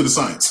to go to the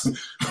science.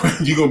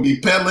 You're going to be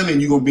pedaling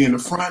and you're going to be in the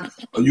front,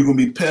 or you're going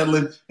to be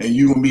pedaling and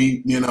you're going to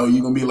be, you're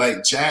going to be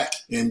like Jack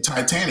in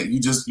Titanic. You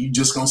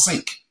just going to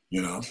sink,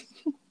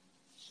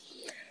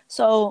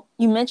 So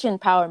you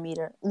mentioned power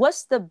meter.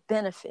 What's the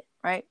benefit,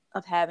 right,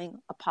 of having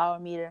a power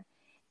meter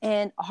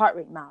and a heart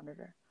rate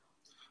monitor?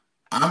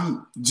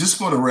 I'm just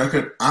for the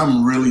record,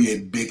 I'm really a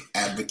big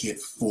advocate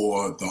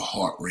for the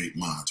heart rate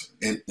monitor.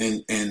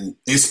 And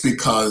it's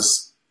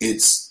because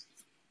it's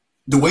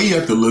the way you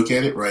have to look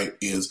at it, right,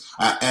 is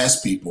I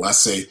ask people, I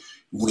say,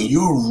 when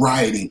you're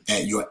riding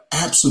at your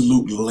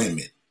absolute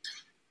limit,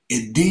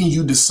 and then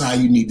you decide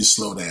you need to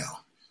slow down,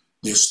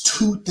 there's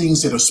two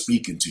things that are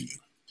speaking to you.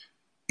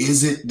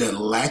 Is it the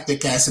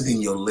lactic acid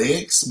in your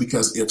legs?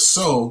 Because if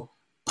so,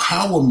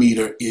 power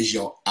meter is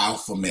your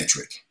alpha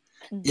metric.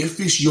 If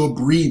it's your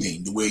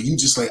breathing, the way you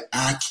just like,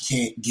 I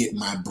can't get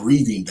my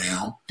breathing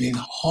down, then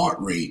heart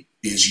rate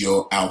is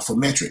your alpha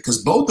metric.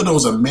 Because both of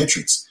those are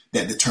metrics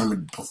that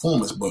determine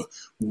performance, but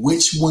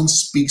which one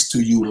speaks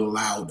to you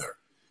louder?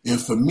 And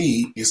for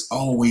me, it's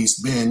always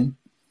been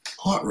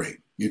heart rate.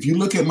 If you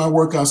look at my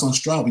workouts on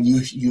Strava,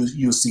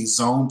 you'll see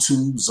zone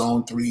 2,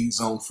 zone 3,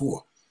 zone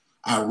 4.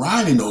 I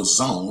ride in those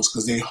zones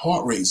because they're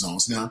heart rate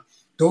zones. Now,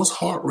 those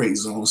heart rate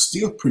zones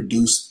still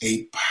produce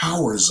a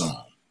power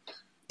zone.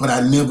 But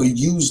I never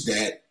use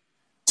that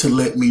to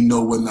let me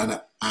know whether or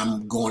not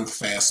I'm going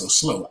fast or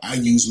slow. I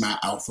use my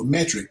alpha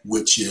metric,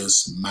 which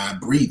is my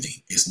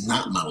breathing. It's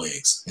not my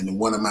legs. And then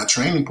one of my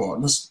training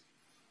partners,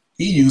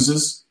 he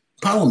uses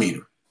power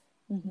meter.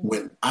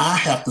 When I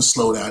have to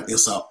slow down,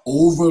 it's an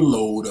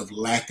overload of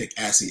lactic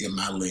acid in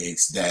my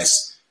legs.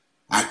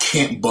 I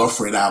can't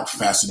buffer it out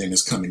faster than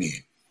it's coming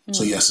in.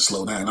 So he has to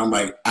slow down. I'm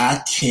like,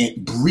 I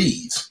can't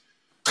breathe.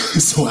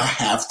 So I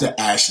have to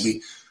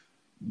actually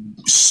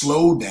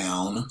slow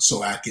down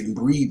so I can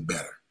breathe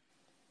better.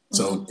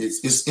 So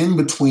it's in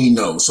between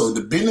those. So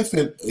the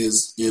benefit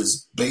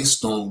is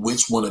based on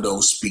which one of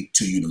those speak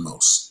to you the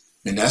most.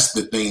 And that's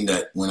the thing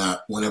that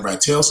whenever I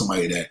tell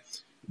somebody that,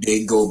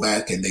 they go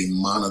back and they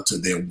monitor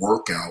their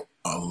workout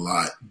a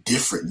lot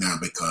different now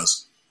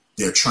because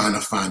they're trying to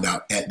find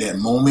out at that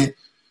moment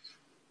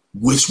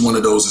which one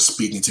of those is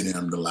speaking to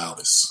them the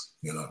loudest,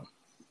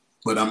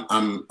 But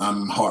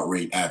I'm heart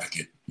rate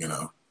advocate,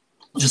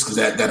 just because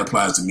that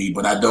applies to me.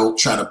 But I don't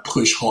try to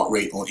push heart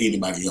rate on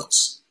anybody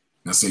else.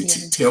 I say,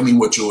 tell me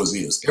what yours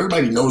is.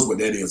 Everybody knows what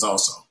that is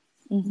also.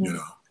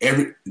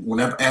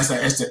 Whenever I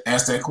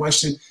asked that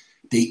question,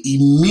 they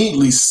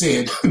immediately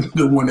said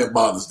the one that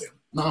bothers them.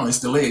 No, it's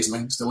the legs,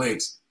 man. It's the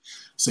legs.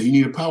 So you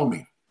need a power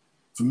meter.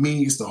 For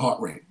me, it's the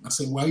heart rate. I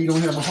said, why you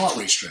don't have a heart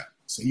rate strap?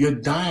 So you're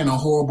dying a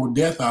horrible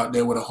death out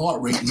there with a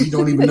heart rate and you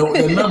don't even know what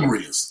that number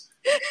is.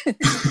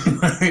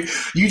 Right?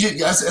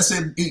 I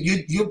said,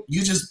 you're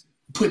just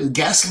putting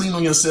gasoline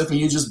on yourself and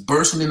you're just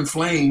bursting into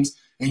flames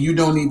and you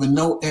don't even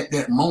know at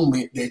that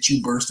moment that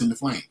you burst into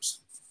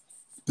flames.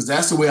 Because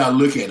that's the way I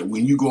look at it.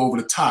 When you go over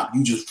the top,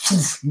 you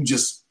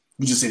just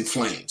in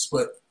flames.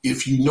 But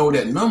if you know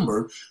that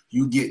number,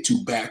 you get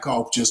to back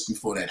off just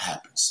before that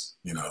happens,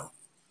 Yeah.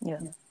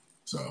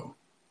 So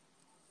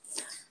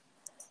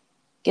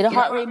get a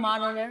heart rate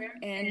monitor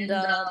and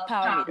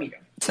power meter.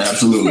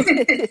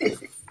 Absolutely.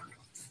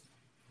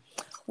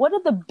 What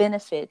are the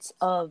benefits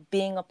of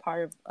being a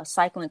part of a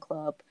cycling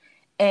club,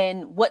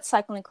 and what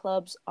cycling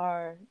clubs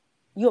are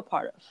you a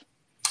part of?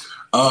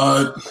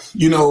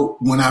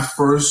 When I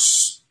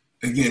first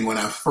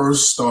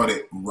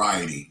started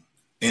riding,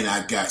 and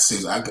I got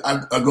serious, I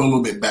go a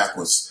little bit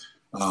backwards.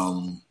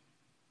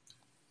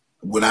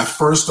 When I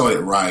first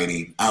started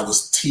riding, I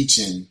was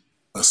teaching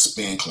a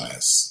spin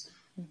class.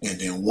 And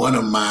then one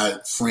of my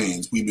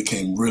friends, we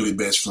became really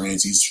best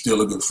friends. He's still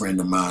a good friend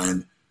of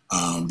mine.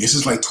 This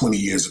is like 20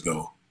 years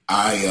ago.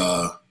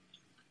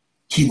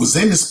 He was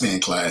in the spin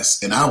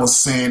class and I was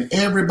saying,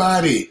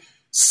 everybody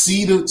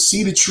see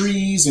the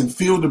trees and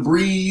feel the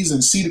breeze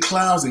and see the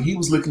clouds. And he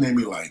was looking at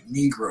me like,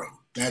 Negro,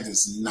 that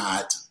is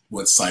not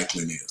what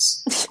cycling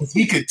is.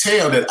 He could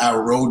tell that I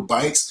rode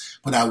bikes,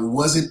 but I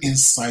wasn't in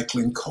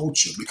cycling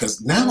culture because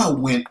now I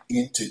went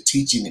into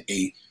teaching an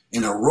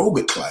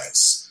aerobic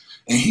class.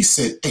 And he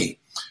said, hey,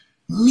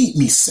 meet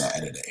me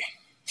Saturday.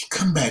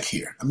 Come back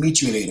here. I'll meet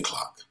you at 8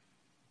 o'clock.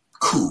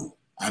 Cool.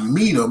 I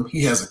meet him.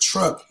 He has a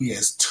truck. He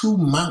has 2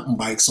 mountain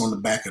bikes on the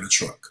back of the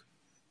truck.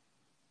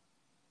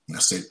 And I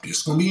said, this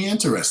is going to be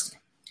interesting.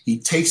 He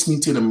takes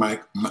me to the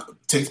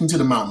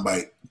mountain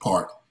bike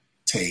park.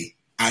 Tay,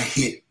 I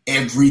hit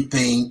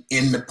everything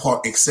in the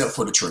park except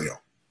for the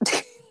trail.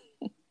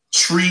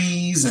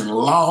 Trees and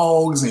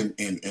logs and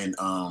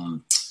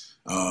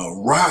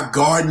rock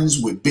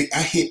gardens with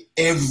I hit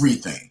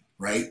everything,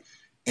 right?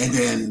 And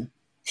then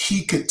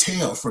he could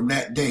tell from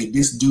that day,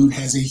 this dude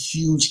has a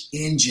huge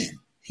engine.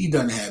 He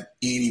doesn't have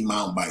any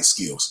mountain bike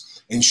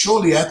skills. And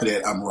shortly after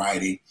that, I'm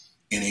riding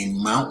and a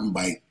mountain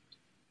bike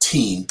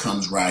team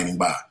comes riding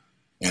by.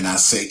 And I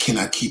say, can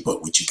I keep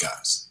up with you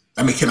guys?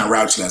 Can I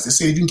ride with you guys? They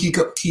said, if you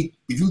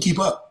can keep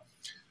up.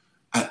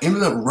 I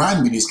ended up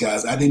riding with these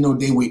guys. I didn't know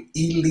they were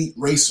elite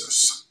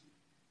racers.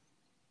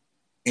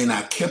 And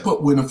I kept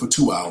up with him for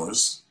 2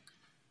 hours.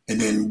 And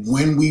then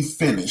when we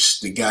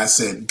finished, the guy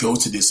said, go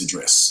to this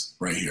address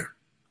right here.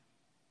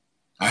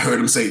 I heard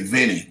him say,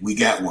 Vinny, we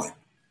got one.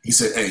 He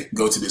said, hey,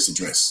 go to this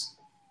address.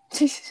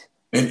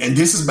 And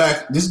this is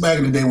back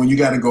in the day when you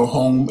got to go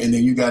home and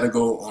then you got to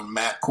go on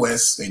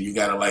MapQuest and you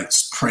got to like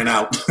print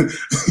out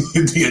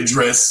the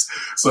address.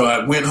 So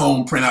I went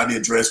home, print out the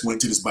address,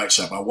 went to this bike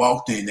shop. I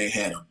walked in, they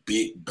had a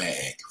big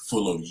bag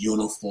full of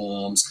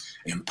uniforms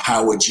and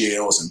power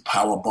gels and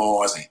power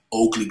bars and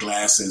Oakley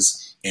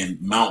glasses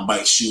and mountain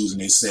bike shoes.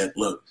 And they said,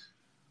 look,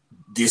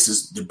 this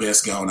is the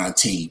best guy on our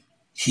team.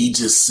 He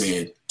just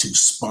said to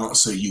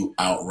sponsor you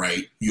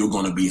outright, you're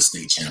going to be a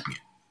state champion.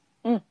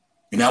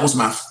 And that was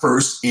my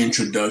first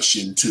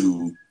introduction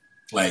to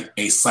like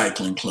a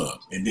cycling club.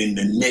 And then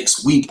the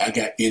next week I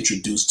got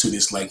introduced to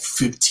this like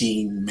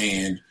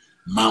 15-man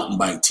mountain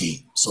bike team.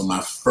 So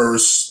my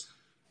first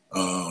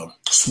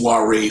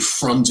soiree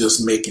from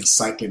just making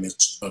cycling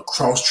a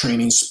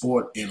cross-training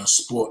sport and a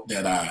sport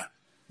that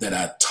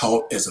I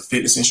taught as a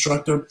fitness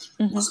instructor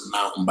was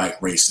mountain bike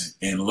racing.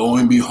 And lo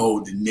and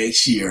behold, the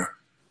next year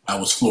I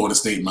was Florida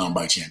State mountain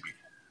bike champion.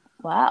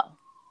 Wow.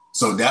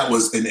 So that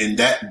was, and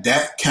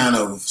that kind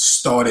of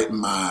started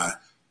my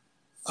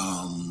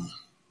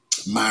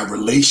my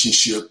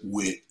relationship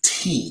with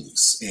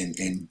teams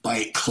and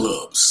bike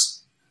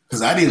clubs.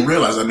 Because I didn't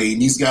realize, I mean,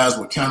 these guys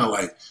were kind of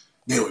like,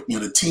 they were,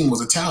 the team was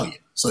Italian.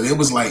 So it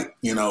was like,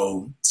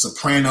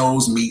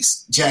 Sopranos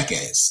meets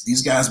Jackass.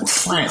 These guys were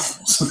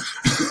clowns.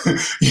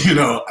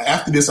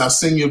 After this, I'll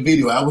send you a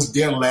video. I was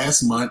there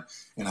last month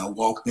and I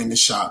walked in the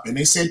shop and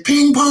they said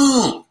ping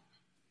pong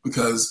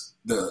because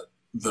the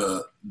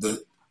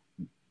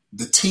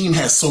team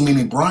has so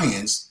many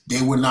Brians,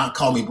 they would not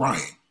call me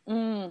Brian.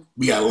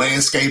 We got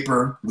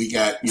landscaper, we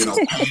got,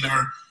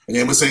 painter, and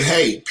they would say,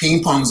 hey,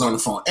 ping pong's on the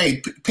phone.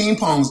 Hey, ping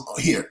pong's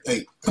here.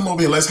 Hey, come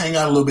over here. Let's hang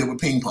out a little bit with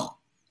ping pong.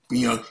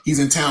 He's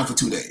in town for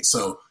 2 days.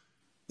 So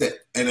that,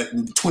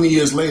 and 20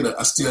 years later,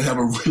 I still have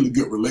a really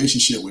good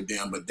relationship with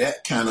them. But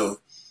that kind of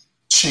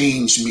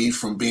changed me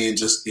from being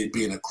just it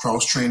being a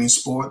cross training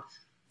sport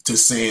to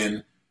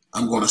saying,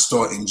 I'm going to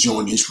start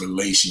enjoying these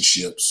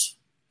relationships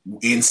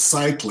in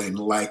cycling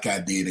like I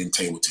did in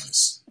table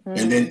tennis.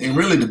 And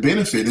really the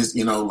benefit is,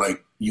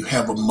 like you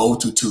have a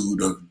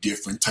multitude of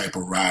different type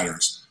of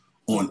riders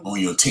on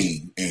your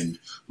team. And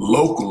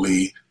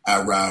locally,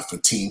 I ride for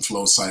Team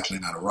Flow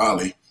Cycling out of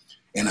Raleigh,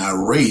 and I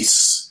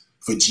race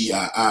for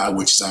GII,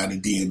 which is out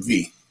of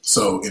DMV.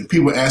 So, and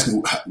people ask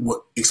me,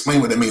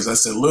 explain what that means. I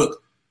said,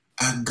 look,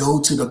 I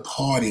go to the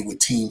party with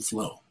Team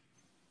Flow.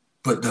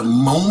 But the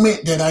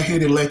moment that I hear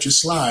the electric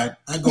slide,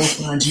 I go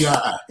find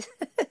GII.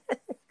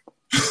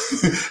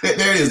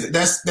 There it is.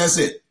 That's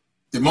it.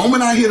 The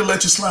moment I hear the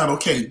electric slide,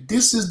 okay,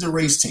 this is the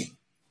race team.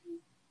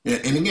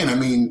 And again, I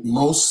mean,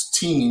 most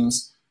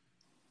teams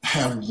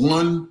have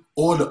one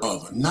or the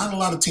other. Not a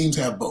lot of teams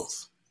have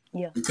both.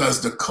 Yeah.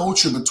 Because the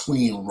culture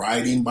between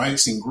riding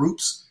bikes in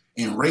groups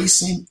and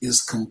racing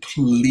is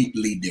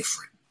completely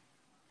different.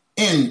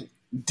 And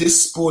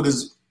this sport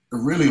is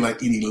really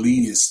like an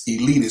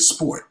elitist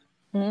sport.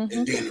 Mm-hmm.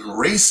 And then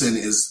racing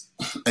is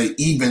an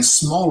even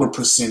smaller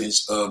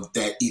percentage of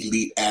that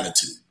elite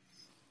attitude.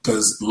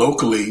 Because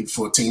locally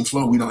for Team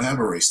Flow, we don't have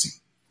a race team.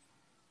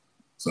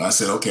 So I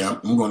said, okay,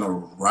 I'm going to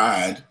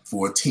ride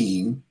for a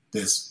team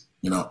that's,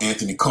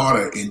 Anthony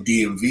Carter in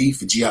DMV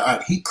for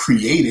GII. He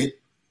created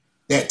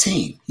that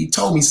team. He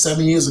told me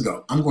 7 years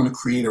ago, I'm going to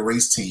create a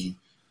race team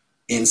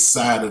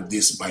inside of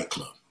this bike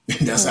club.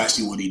 And that's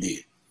actually what he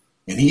did.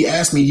 And he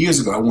asked me years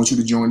ago, I want you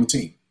to join the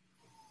team.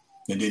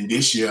 And then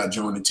this year I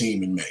joined the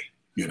team in May,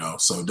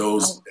 So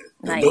those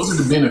are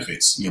the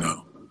benefits,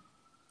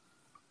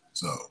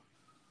 So.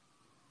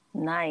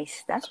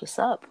 Nice. That's what's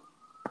up.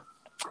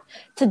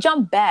 To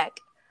jump back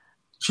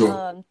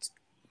sure.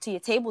 To your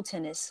table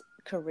tennis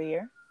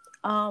career,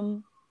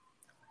 can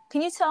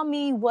you tell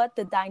me what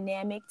the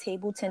dynamic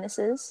table tennis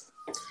is?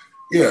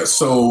 Yeah,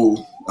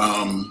 so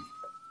I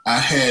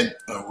had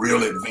a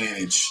real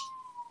advantage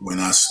when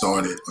I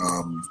started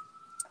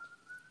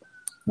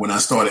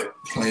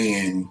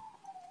playing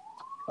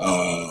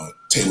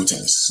table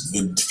tennis.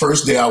 The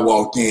first day I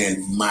walked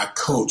in, my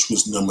coach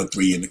was number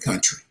 3 in the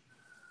country.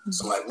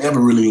 So I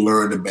never really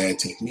learned a bad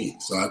technique.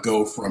 So I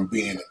go from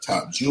being a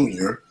top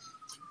junior,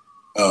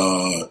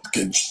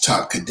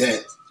 top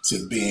cadet,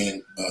 to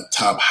being a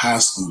top high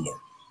schooler.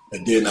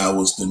 And then I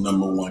was the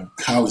number 1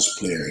 college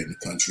player in the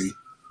country.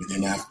 And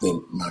then after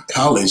my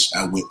college,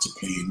 I went to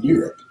play in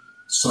Europe.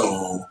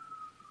 So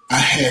I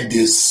had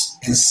this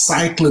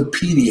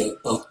encyclopedia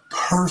of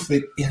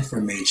perfect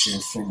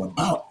information from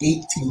about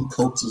 18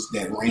 coaches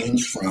that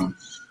range from,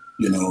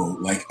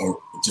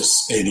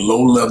 just a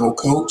low-level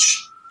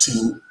coach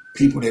to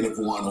people that have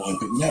won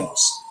Olympic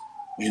medals.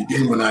 And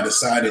then when I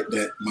decided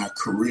that my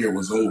career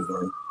was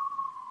over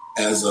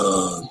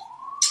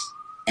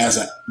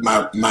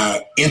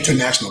my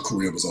international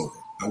career was over.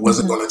 I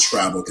wasn't going to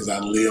travel because I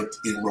lived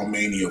in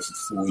Romania for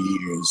 4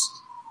 years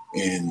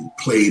and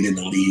played in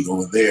the league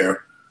over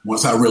there.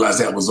 Once I realized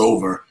that was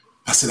over,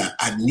 I said,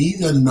 I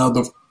need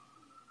another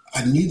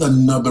I need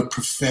another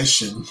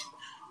profession,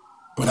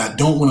 but I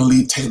don't want to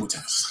leave table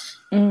tennis.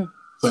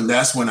 So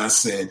that's when I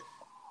said,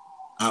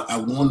 I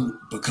want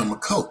to become a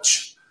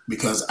coach,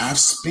 because I've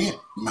spent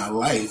my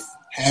life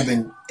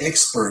having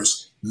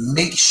experts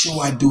make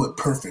sure I do it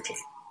perfectly.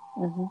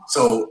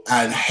 So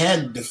I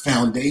had the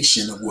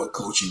foundation of what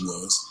coaching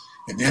was.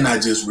 And then I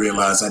just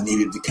realized I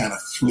needed to kind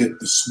of flip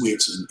the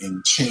switch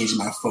and change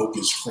my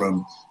focus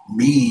from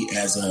me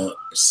as a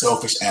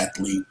selfish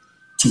athlete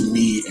to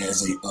me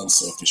as an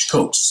unselfish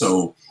coach.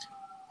 So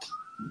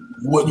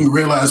what you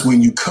realize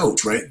when you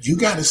coach, right, you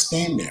got to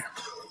stand there,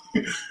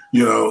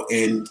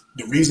 and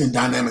the reason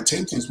Dynamic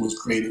Table Tennis was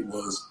created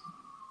was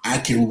I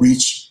can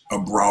reach a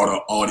broader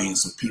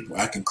audience of people.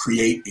 I can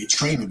create a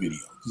training video.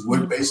 Because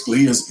what it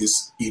basically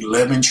is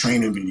 11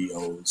 training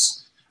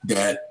videos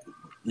that,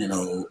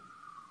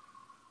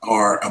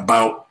 are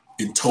about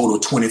in total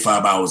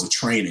 25 hours of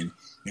training,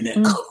 and that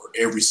cover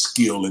every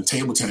skill in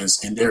table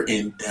tennis, and they're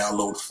in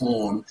download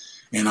form,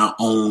 and I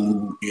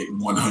own it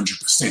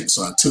 100%.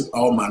 So I took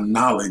all my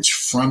knowledge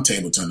from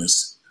table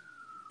tennis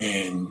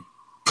and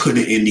put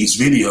it in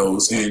these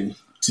videos, and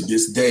to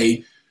this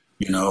day,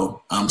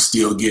 I'm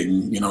still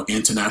getting,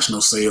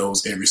 international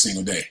sales every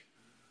single day.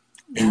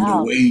 And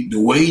Wow. the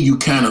way you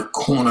kind of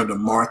corner the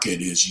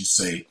market is you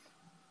say,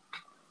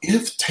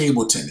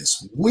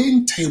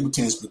 when table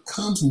tennis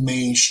becomes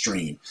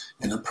mainstream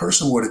and a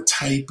person were to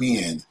type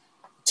in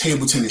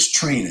table tennis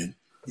training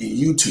in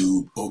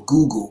YouTube or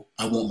Google,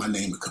 I want my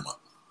name to come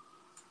up.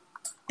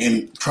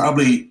 And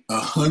probably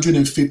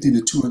 150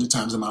 to 200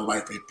 times in my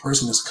life, a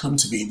person has come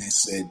to me and they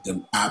said,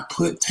 I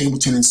put table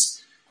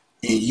tennis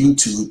in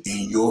YouTube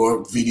and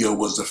your video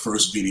was the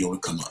first video to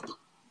come up.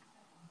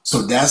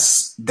 So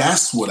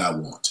that's what I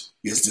want,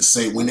 is to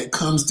say, when it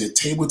comes to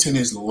table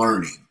tennis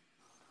learning,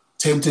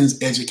 table tennis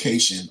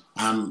education,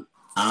 I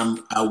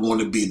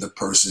want to be the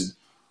person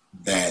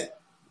that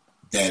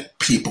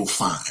people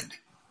find,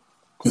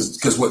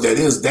 because what that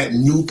is, that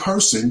new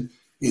person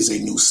is a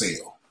new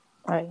sale.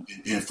 Right.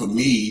 And for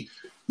me,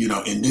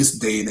 in this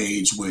day and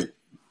age with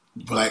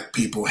Black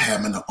people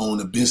having to own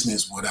a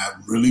business, what I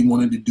really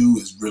wanted to do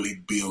is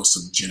really build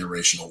some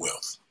generational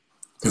wealth,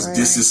 because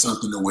this is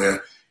something to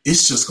where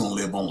it's just going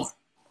to live on.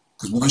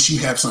 Because once you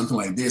have something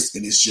like this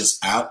and it's just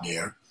out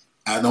there,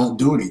 I don't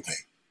do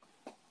anything.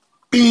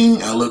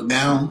 Bing, I look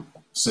down,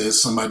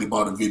 says somebody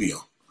bought a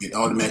video. It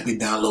automatically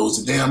downloads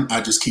to them. I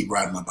just keep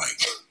riding my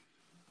bike.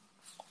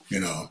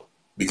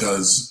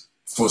 Because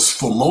for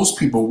most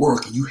people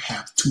work, you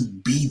have to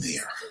be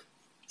there.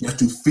 You have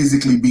to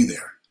physically be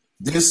there.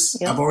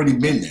 I've already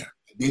been there.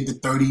 I did the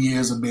 30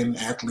 years of being an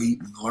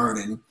athlete and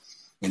learning,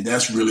 and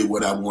that's really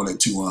what I wanted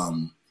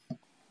to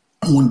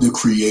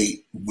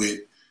create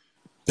with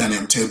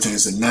Dynamic Table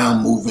Tennis, and now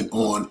moving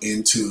on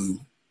into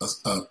a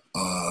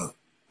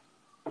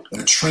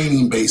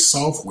training-based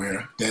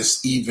software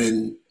that's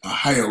even a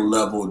higher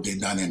level than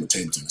Dynamic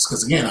Table Tennis.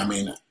 Because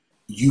again,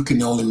 you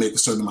can only make a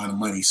certain amount of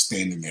money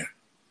standing there.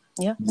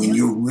 Yeah. When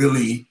you're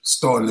really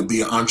starting to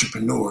be an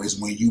entrepreneur is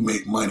when you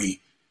make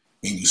money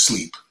and you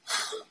sleep.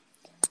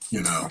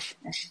 Your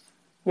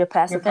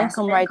passive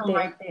income right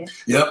there.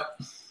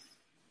 Yep.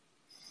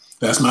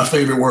 That's my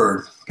favorite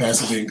word,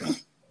 passive income.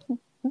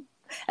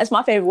 That's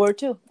my favorite word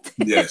too.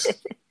 Yes.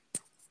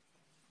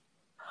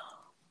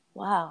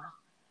 Wow.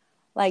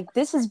 Like,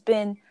 this has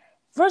been,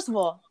 first of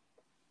all,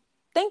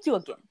 thank you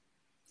again.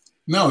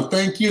 No,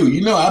 thank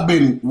you. I've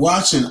been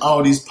watching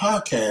all these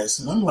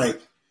podcasts and I'm like,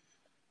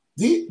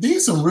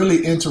 these are some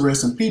really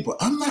interesting people.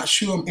 I'm not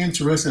sure I'm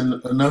interested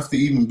enough to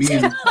even be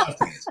in the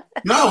podcast.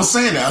 I was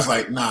saying that. I was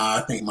like, nah,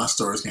 I think my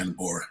story's kind of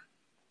boring.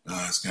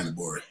 Nah, it's kind of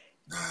boring.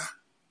 Nah,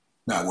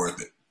 not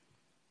worth it.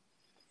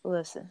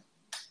 Listen,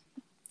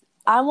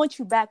 I want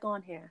you back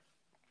on here.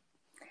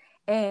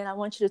 And I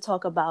want you to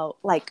talk about,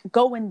 like,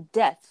 go in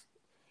depth,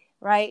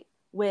 right?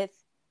 With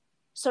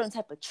certain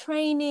type of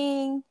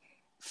training,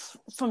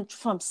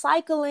 from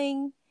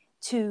cycling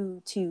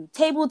to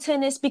table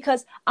tennis,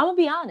 because I'm gonna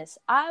be honest,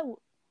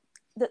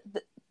 the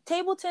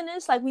table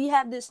tennis, like, we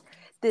have this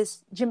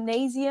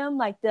gymnasium,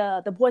 like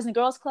the Boys and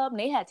Girls Club, and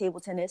they had table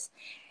tennis,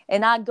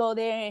 and I'd go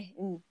there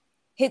and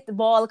hit the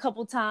ball a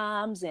couple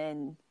times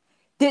and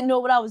didn't know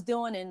what I was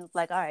doing, and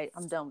like, all right,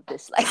 I'm done with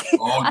this. Like,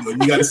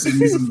 you got to send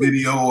me some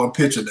video or a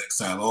picture next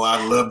time. Oh,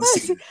 I'd love to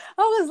see it.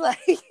 I was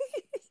like,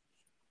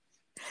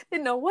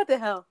 didn't know what the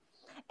hell,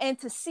 and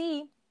to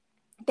see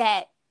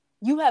that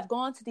you have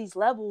gone to these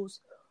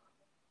levels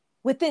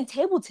within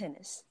table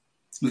tennis.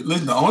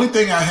 Listen, the only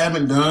thing I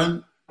haven't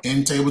done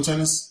in table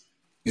tennis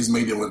is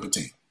made the Olympic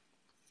team.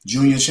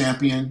 Junior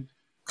champion,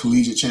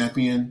 collegiate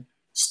champion,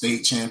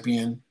 state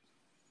champion,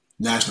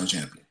 national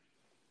champion.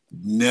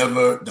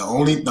 Never. The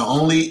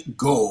only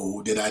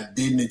goal that I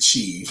didn't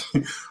achieve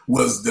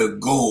was the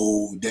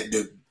goal that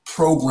the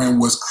program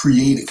was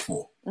created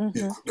for.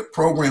 Mm-hmm. The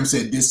program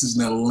said this is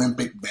an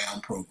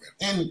Olympic-bound program.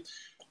 And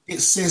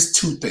it says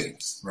two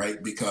things,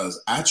 right?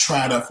 Because I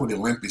tried out for the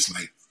Olympics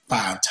like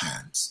 5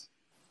 times,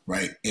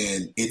 right?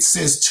 And it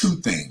says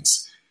two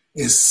things.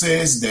 It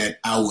says that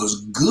I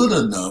was good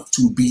enough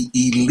to be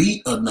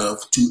elite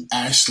enough to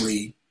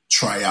actually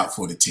try out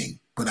for the team,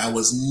 but I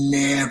was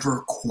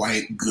never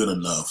quite good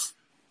enough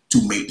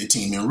to make the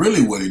team. And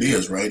really what it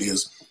is, right,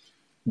 is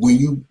when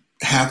you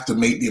have to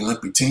make the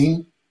Olympic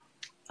team,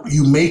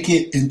 you make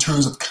it in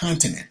terms of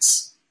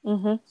continents.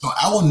 Mm-hmm. So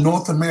our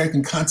North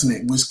American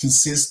continent, which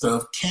consists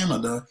of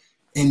Canada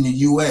and the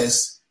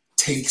U.S.,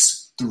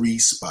 takes 3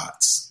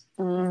 spots.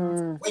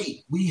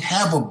 Wait, we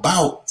have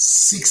about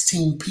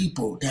 16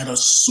 people that are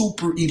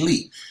super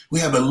elite. We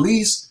have at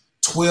least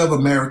 12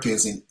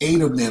 Americans and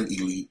 8 of them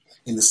elite,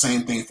 and the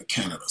same thing for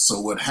Canada. So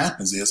what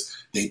happens is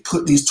they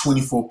put these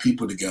 24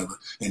 people together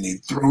and they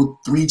throw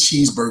 3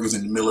 cheeseburgers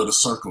in the middle of the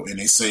circle and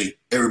they say,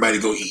 everybody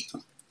go eat.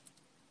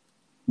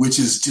 Which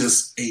is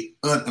just it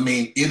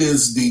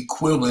is the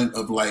equivalent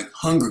of like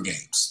Hunger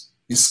Games.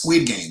 It's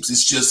Squid Games.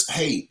 It's just,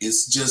 hey,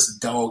 it's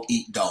just dog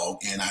eat dog.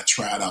 And I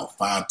tried out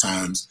 5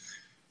 times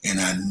and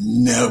I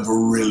never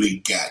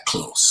really got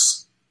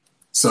close.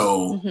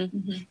 So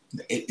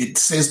it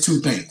says 2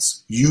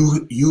 things.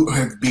 You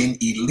have been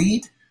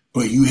elite,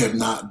 but you have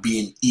not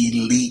been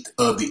elite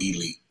of the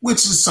elite,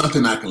 which is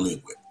something I can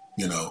live with,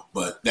 you know.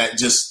 But that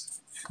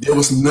just, there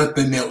was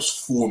nothing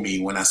else for me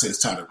when I said it's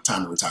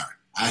time to retire.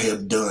 I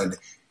have done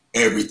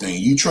everything.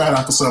 You tried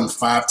out for something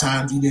 5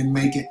 times, you didn't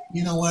make it.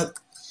 You know what?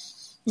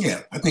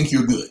 Yeah, I think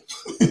you're good.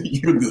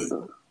 You're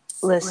good.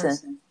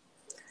 Listen.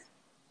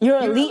 You're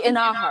elite in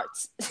our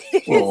hearts.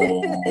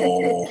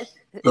 Oh,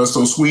 that's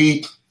so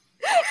sweet.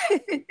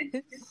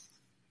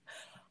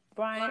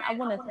 Brian, I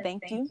want to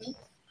thank you.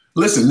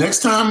 Listen,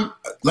 next time,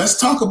 let's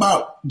talk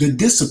about the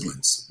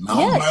disciplines.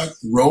 Mountain bike,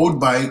 road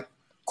bike,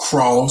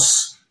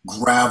 cross,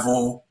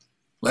 gravel.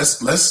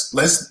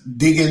 Let's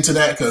dig into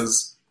that,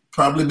 because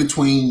probably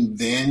between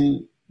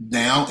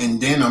now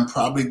and then, I'm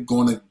probably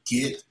going to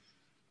get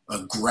a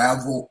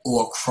gravel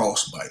or a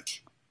cross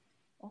bike.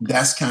 Okay.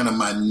 That's kind of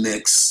my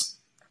next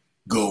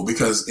goal,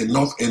 because in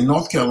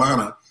North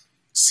Carolina,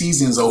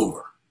 season's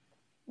over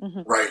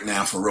right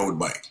now for road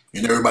bike,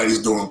 and everybody's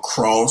doing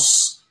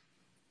cross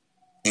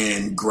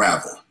and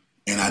gravel,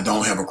 and I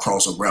don't have a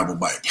cross or gravel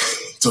bike.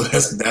 So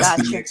that's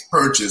the next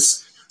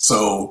purchase.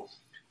 So,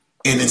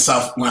 and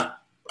when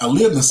I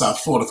lived in South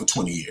Florida for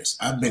 20 years.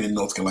 I've been in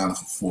North Carolina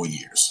for 4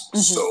 years.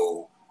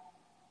 So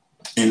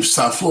in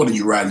South Florida,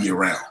 you ride year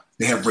round.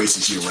 They have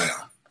races year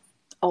round.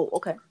 Oh,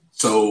 okay.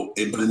 So,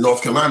 but in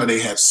North Carolina, they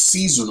have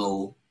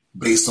seasonal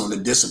based on the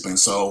discipline.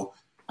 So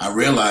I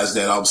realized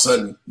that all of a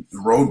sudden,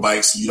 road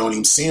bikes, you don't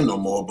even see them no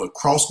more, but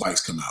cross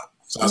bikes come out.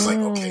 So I was like,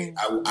 okay,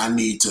 I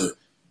need to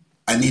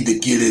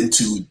get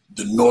into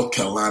the North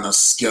Carolina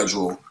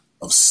schedule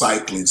of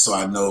cycling, so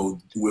I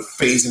know we're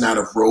phasing out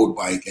of road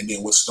bike, and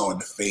then we're starting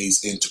to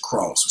phase into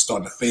cross. We're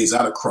starting to phase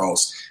out of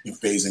cross and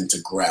phase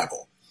into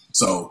gravel.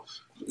 So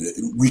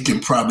we can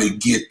probably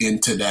get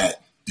into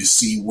that to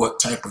see what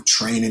type of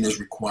training is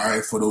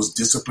required for those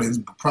disciplines,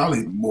 but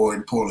probably more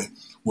importantly,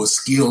 what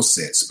skill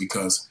sets,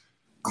 because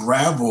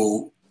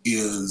gravel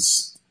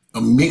is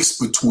a mix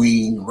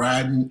between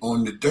riding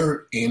on the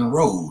dirt and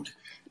road.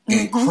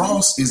 And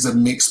cross is a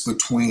mix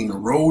between a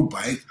road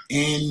bike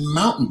and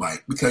mountain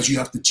bike, because you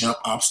have to jump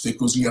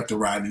obstacles, you have to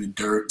ride in the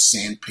dirt,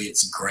 sand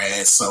pits,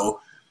 grass.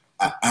 So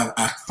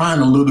I find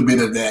a little bit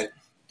of that,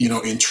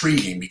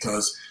 intriguing,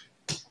 because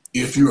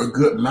if you're a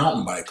good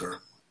mountain biker,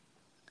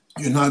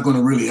 you're not going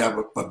to really have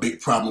a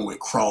big problem with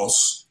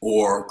cross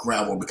or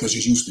gravel because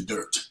you're used to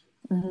dirt.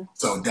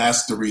 So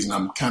that's the reason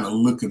I'm kind of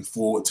looking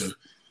forward to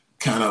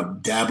kind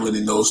of dabbling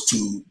in those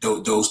two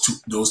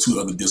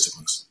other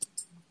disciplines.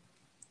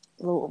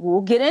 We'll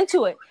get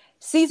into it.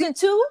 Season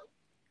 2,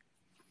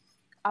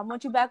 I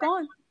want you back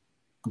on.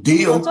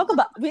 Deal. We'll talk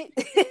about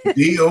it.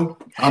 Deal.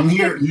 I'm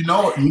here. You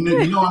know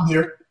I'm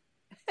here.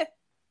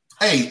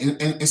 Hey,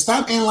 and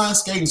stop inline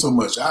skating so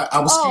much. I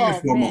was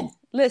scared for a moment.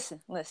 Listen.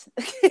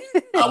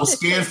 I was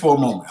scared for a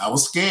moment. I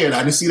was scared. I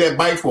didn't see that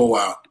bike for a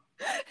while.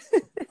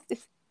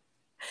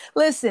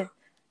 Listen,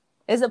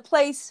 there's a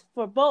place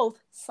for both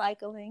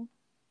cycling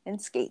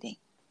and skating.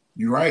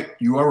 You're right.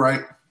 You are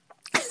right.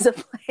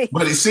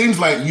 But it seems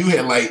like you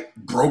had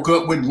broke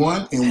up with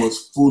one and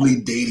was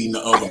fully dating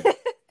the other one.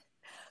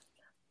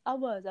 I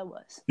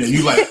was. Yeah,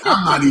 you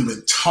I'm not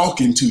even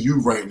talking to you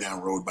right now,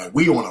 road bike.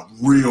 We on a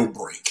real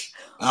break.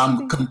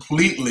 I'm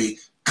completely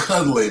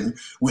cuddling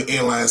with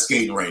inline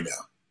skating right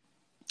now.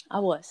 I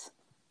was.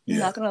 Yeah.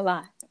 I'm not gonna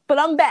lie. But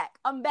I'm back.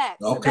 Okay.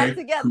 We're back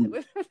together.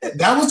 Cool.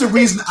 That was the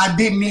reason I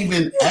didn't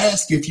even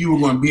ask if you were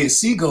going to be at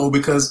Seagull,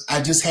 because I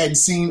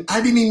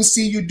didn't even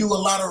see you do a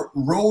lot of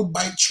road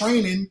bike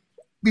training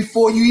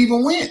before you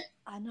even went.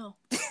 I know.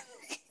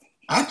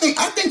 I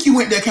think you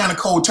went that kind of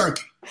cold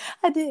turkey.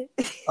 I did.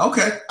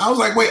 Okay. I was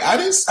like, wait, I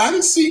didn't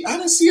see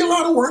a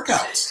lot of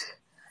workouts.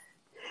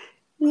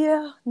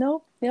 Yeah.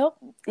 Nope.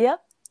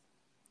 Yep.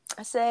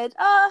 I said,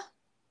 I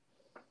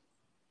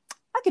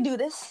could do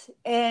this.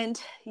 And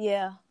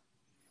yeah.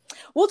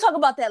 We'll talk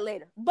about that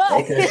later. But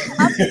okay.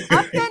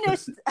 I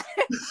finished.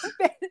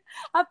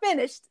 I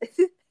finished.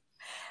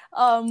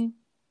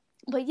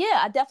 But yeah,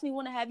 I definitely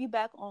want to have you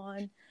back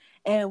on,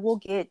 and we'll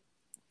get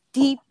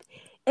deep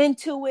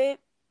into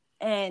it.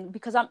 And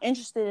because I'm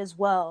interested as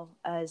well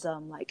as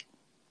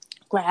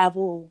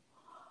gravel.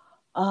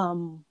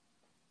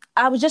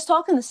 I was just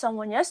talking to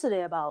someone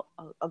yesterday about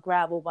a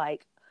gravel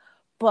bike,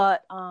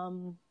 but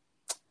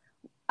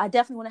I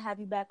definitely want to have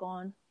you back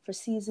on for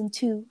season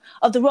 2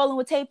 of the Rolling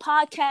with Tay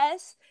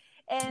podcast.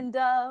 And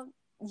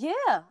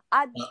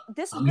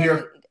this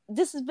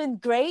has been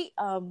great.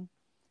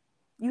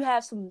 You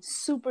have some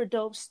super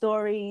dope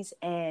stories,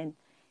 and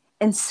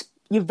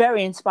you're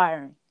very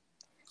inspiring.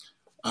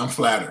 I'm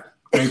flattered.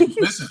 Thank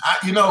you. Listen,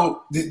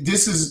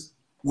 this is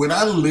when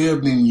I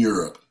lived in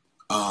Europe.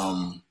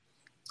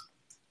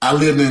 I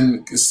lived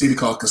in a city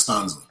called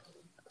Constanza.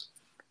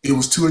 It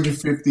was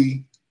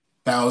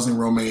 250,000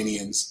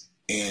 Romanians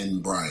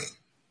in Bryan. I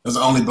was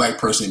the only black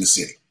person in the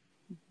city,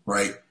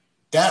 right?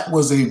 That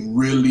was a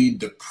really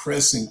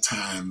depressing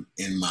time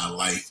in my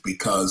life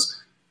because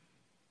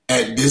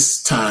at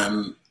this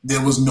time,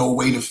 there was no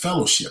way to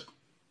fellowship.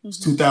 It was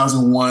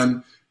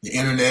 2001. The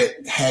internet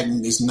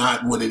is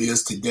not what it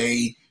is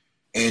today.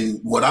 And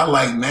what I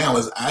like now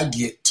is I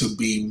get to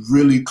be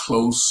really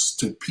close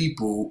to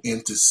people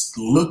and to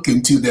look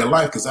into their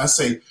life. Because I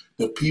say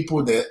the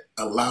people that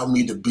allow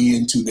me to be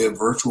into their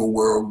virtual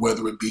world,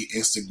 whether it be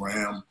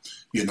Instagram,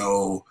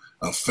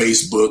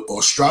 Facebook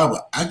or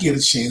Strava, I get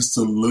a chance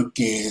to look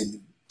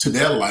into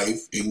their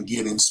life and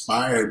get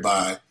inspired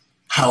by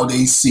how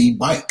they see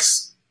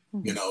bikes.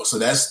 So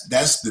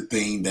that's the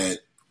thing that,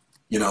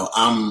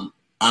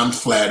 I'm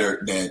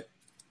flattered that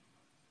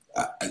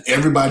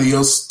everybody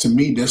else, to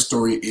me, their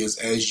story is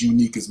as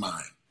unique as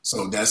mine.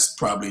 So that's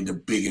probably the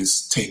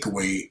biggest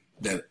takeaway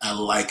that I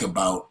like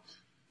about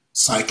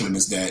cycling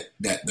is that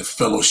the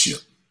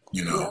fellowship,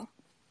 Yeah,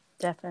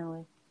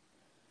 definitely.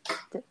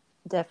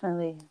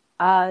 Definitely.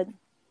 I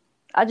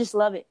just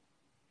love it.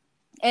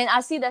 And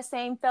I see that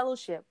same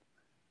fellowship.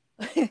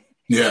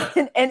 Yeah.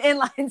 and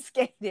inline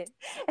skating.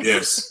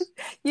 Yes.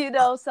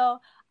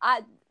 So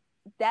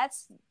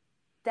that's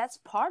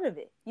part of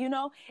it,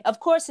 Of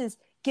course, is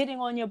getting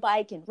on your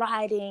bike and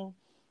riding,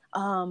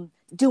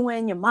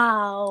 doing your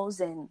miles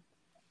and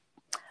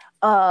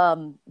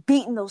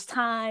beating those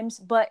times.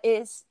 But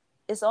it's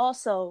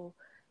also,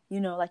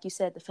 like you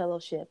said, the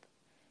fellowship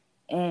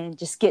and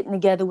just getting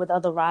together with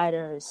other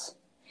riders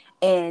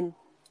and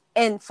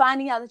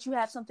finding out that you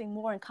have something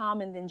more in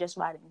common than just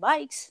riding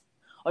bikes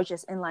or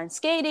just inline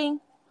skating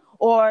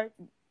or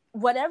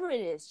whatever it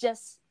is.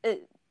 Just if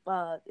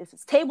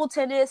it's table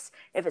tennis,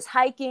 if it's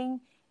hiking,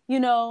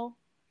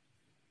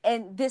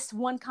 and this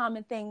one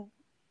common thing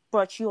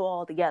brought you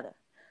all together.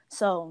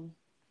 So,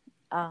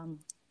 I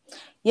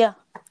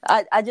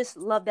just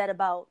love that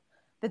about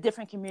the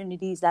different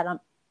communities that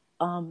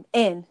I'm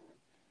in.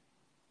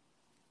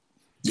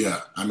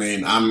 Yeah, I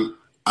mean,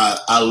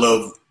 I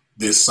love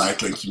this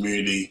cycling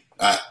community.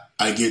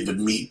 I get to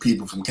meet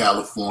people from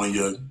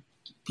California,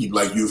 people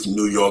like you from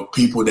New York,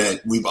 people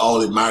that we've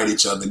all admired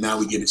each other. Now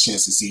we get a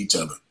chance to see each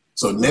other.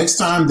 So next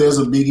time there's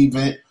a big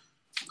event,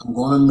 I'm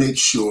going to make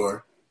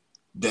sure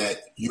that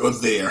you're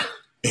there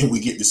and we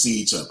get to see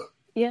each other.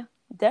 Yeah,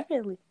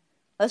 definitely.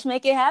 Let's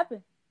make it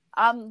happen.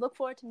 I look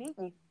forward to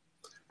meeting you.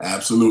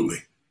 Absolutely.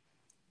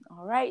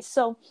 All right.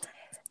 So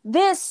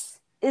this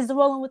is the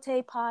Rolling with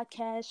Tay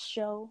podcast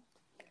show.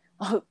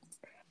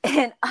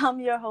 And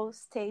I'm your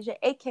host, Tasia,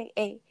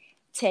 a.k.a.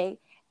 Tay.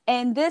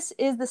 And this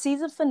is the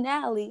season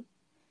finale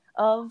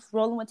of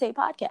Rolling with Tay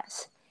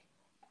podcast.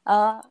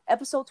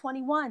 Episode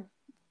 21.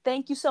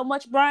 Thank you so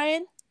much,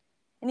 Brian.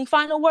 Any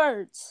final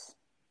words?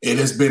 It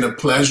has been a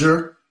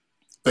pleasure.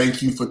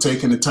 Thank you for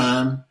taking the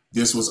time.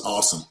 This was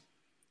awesome.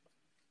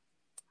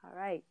 All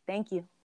right. Thank you.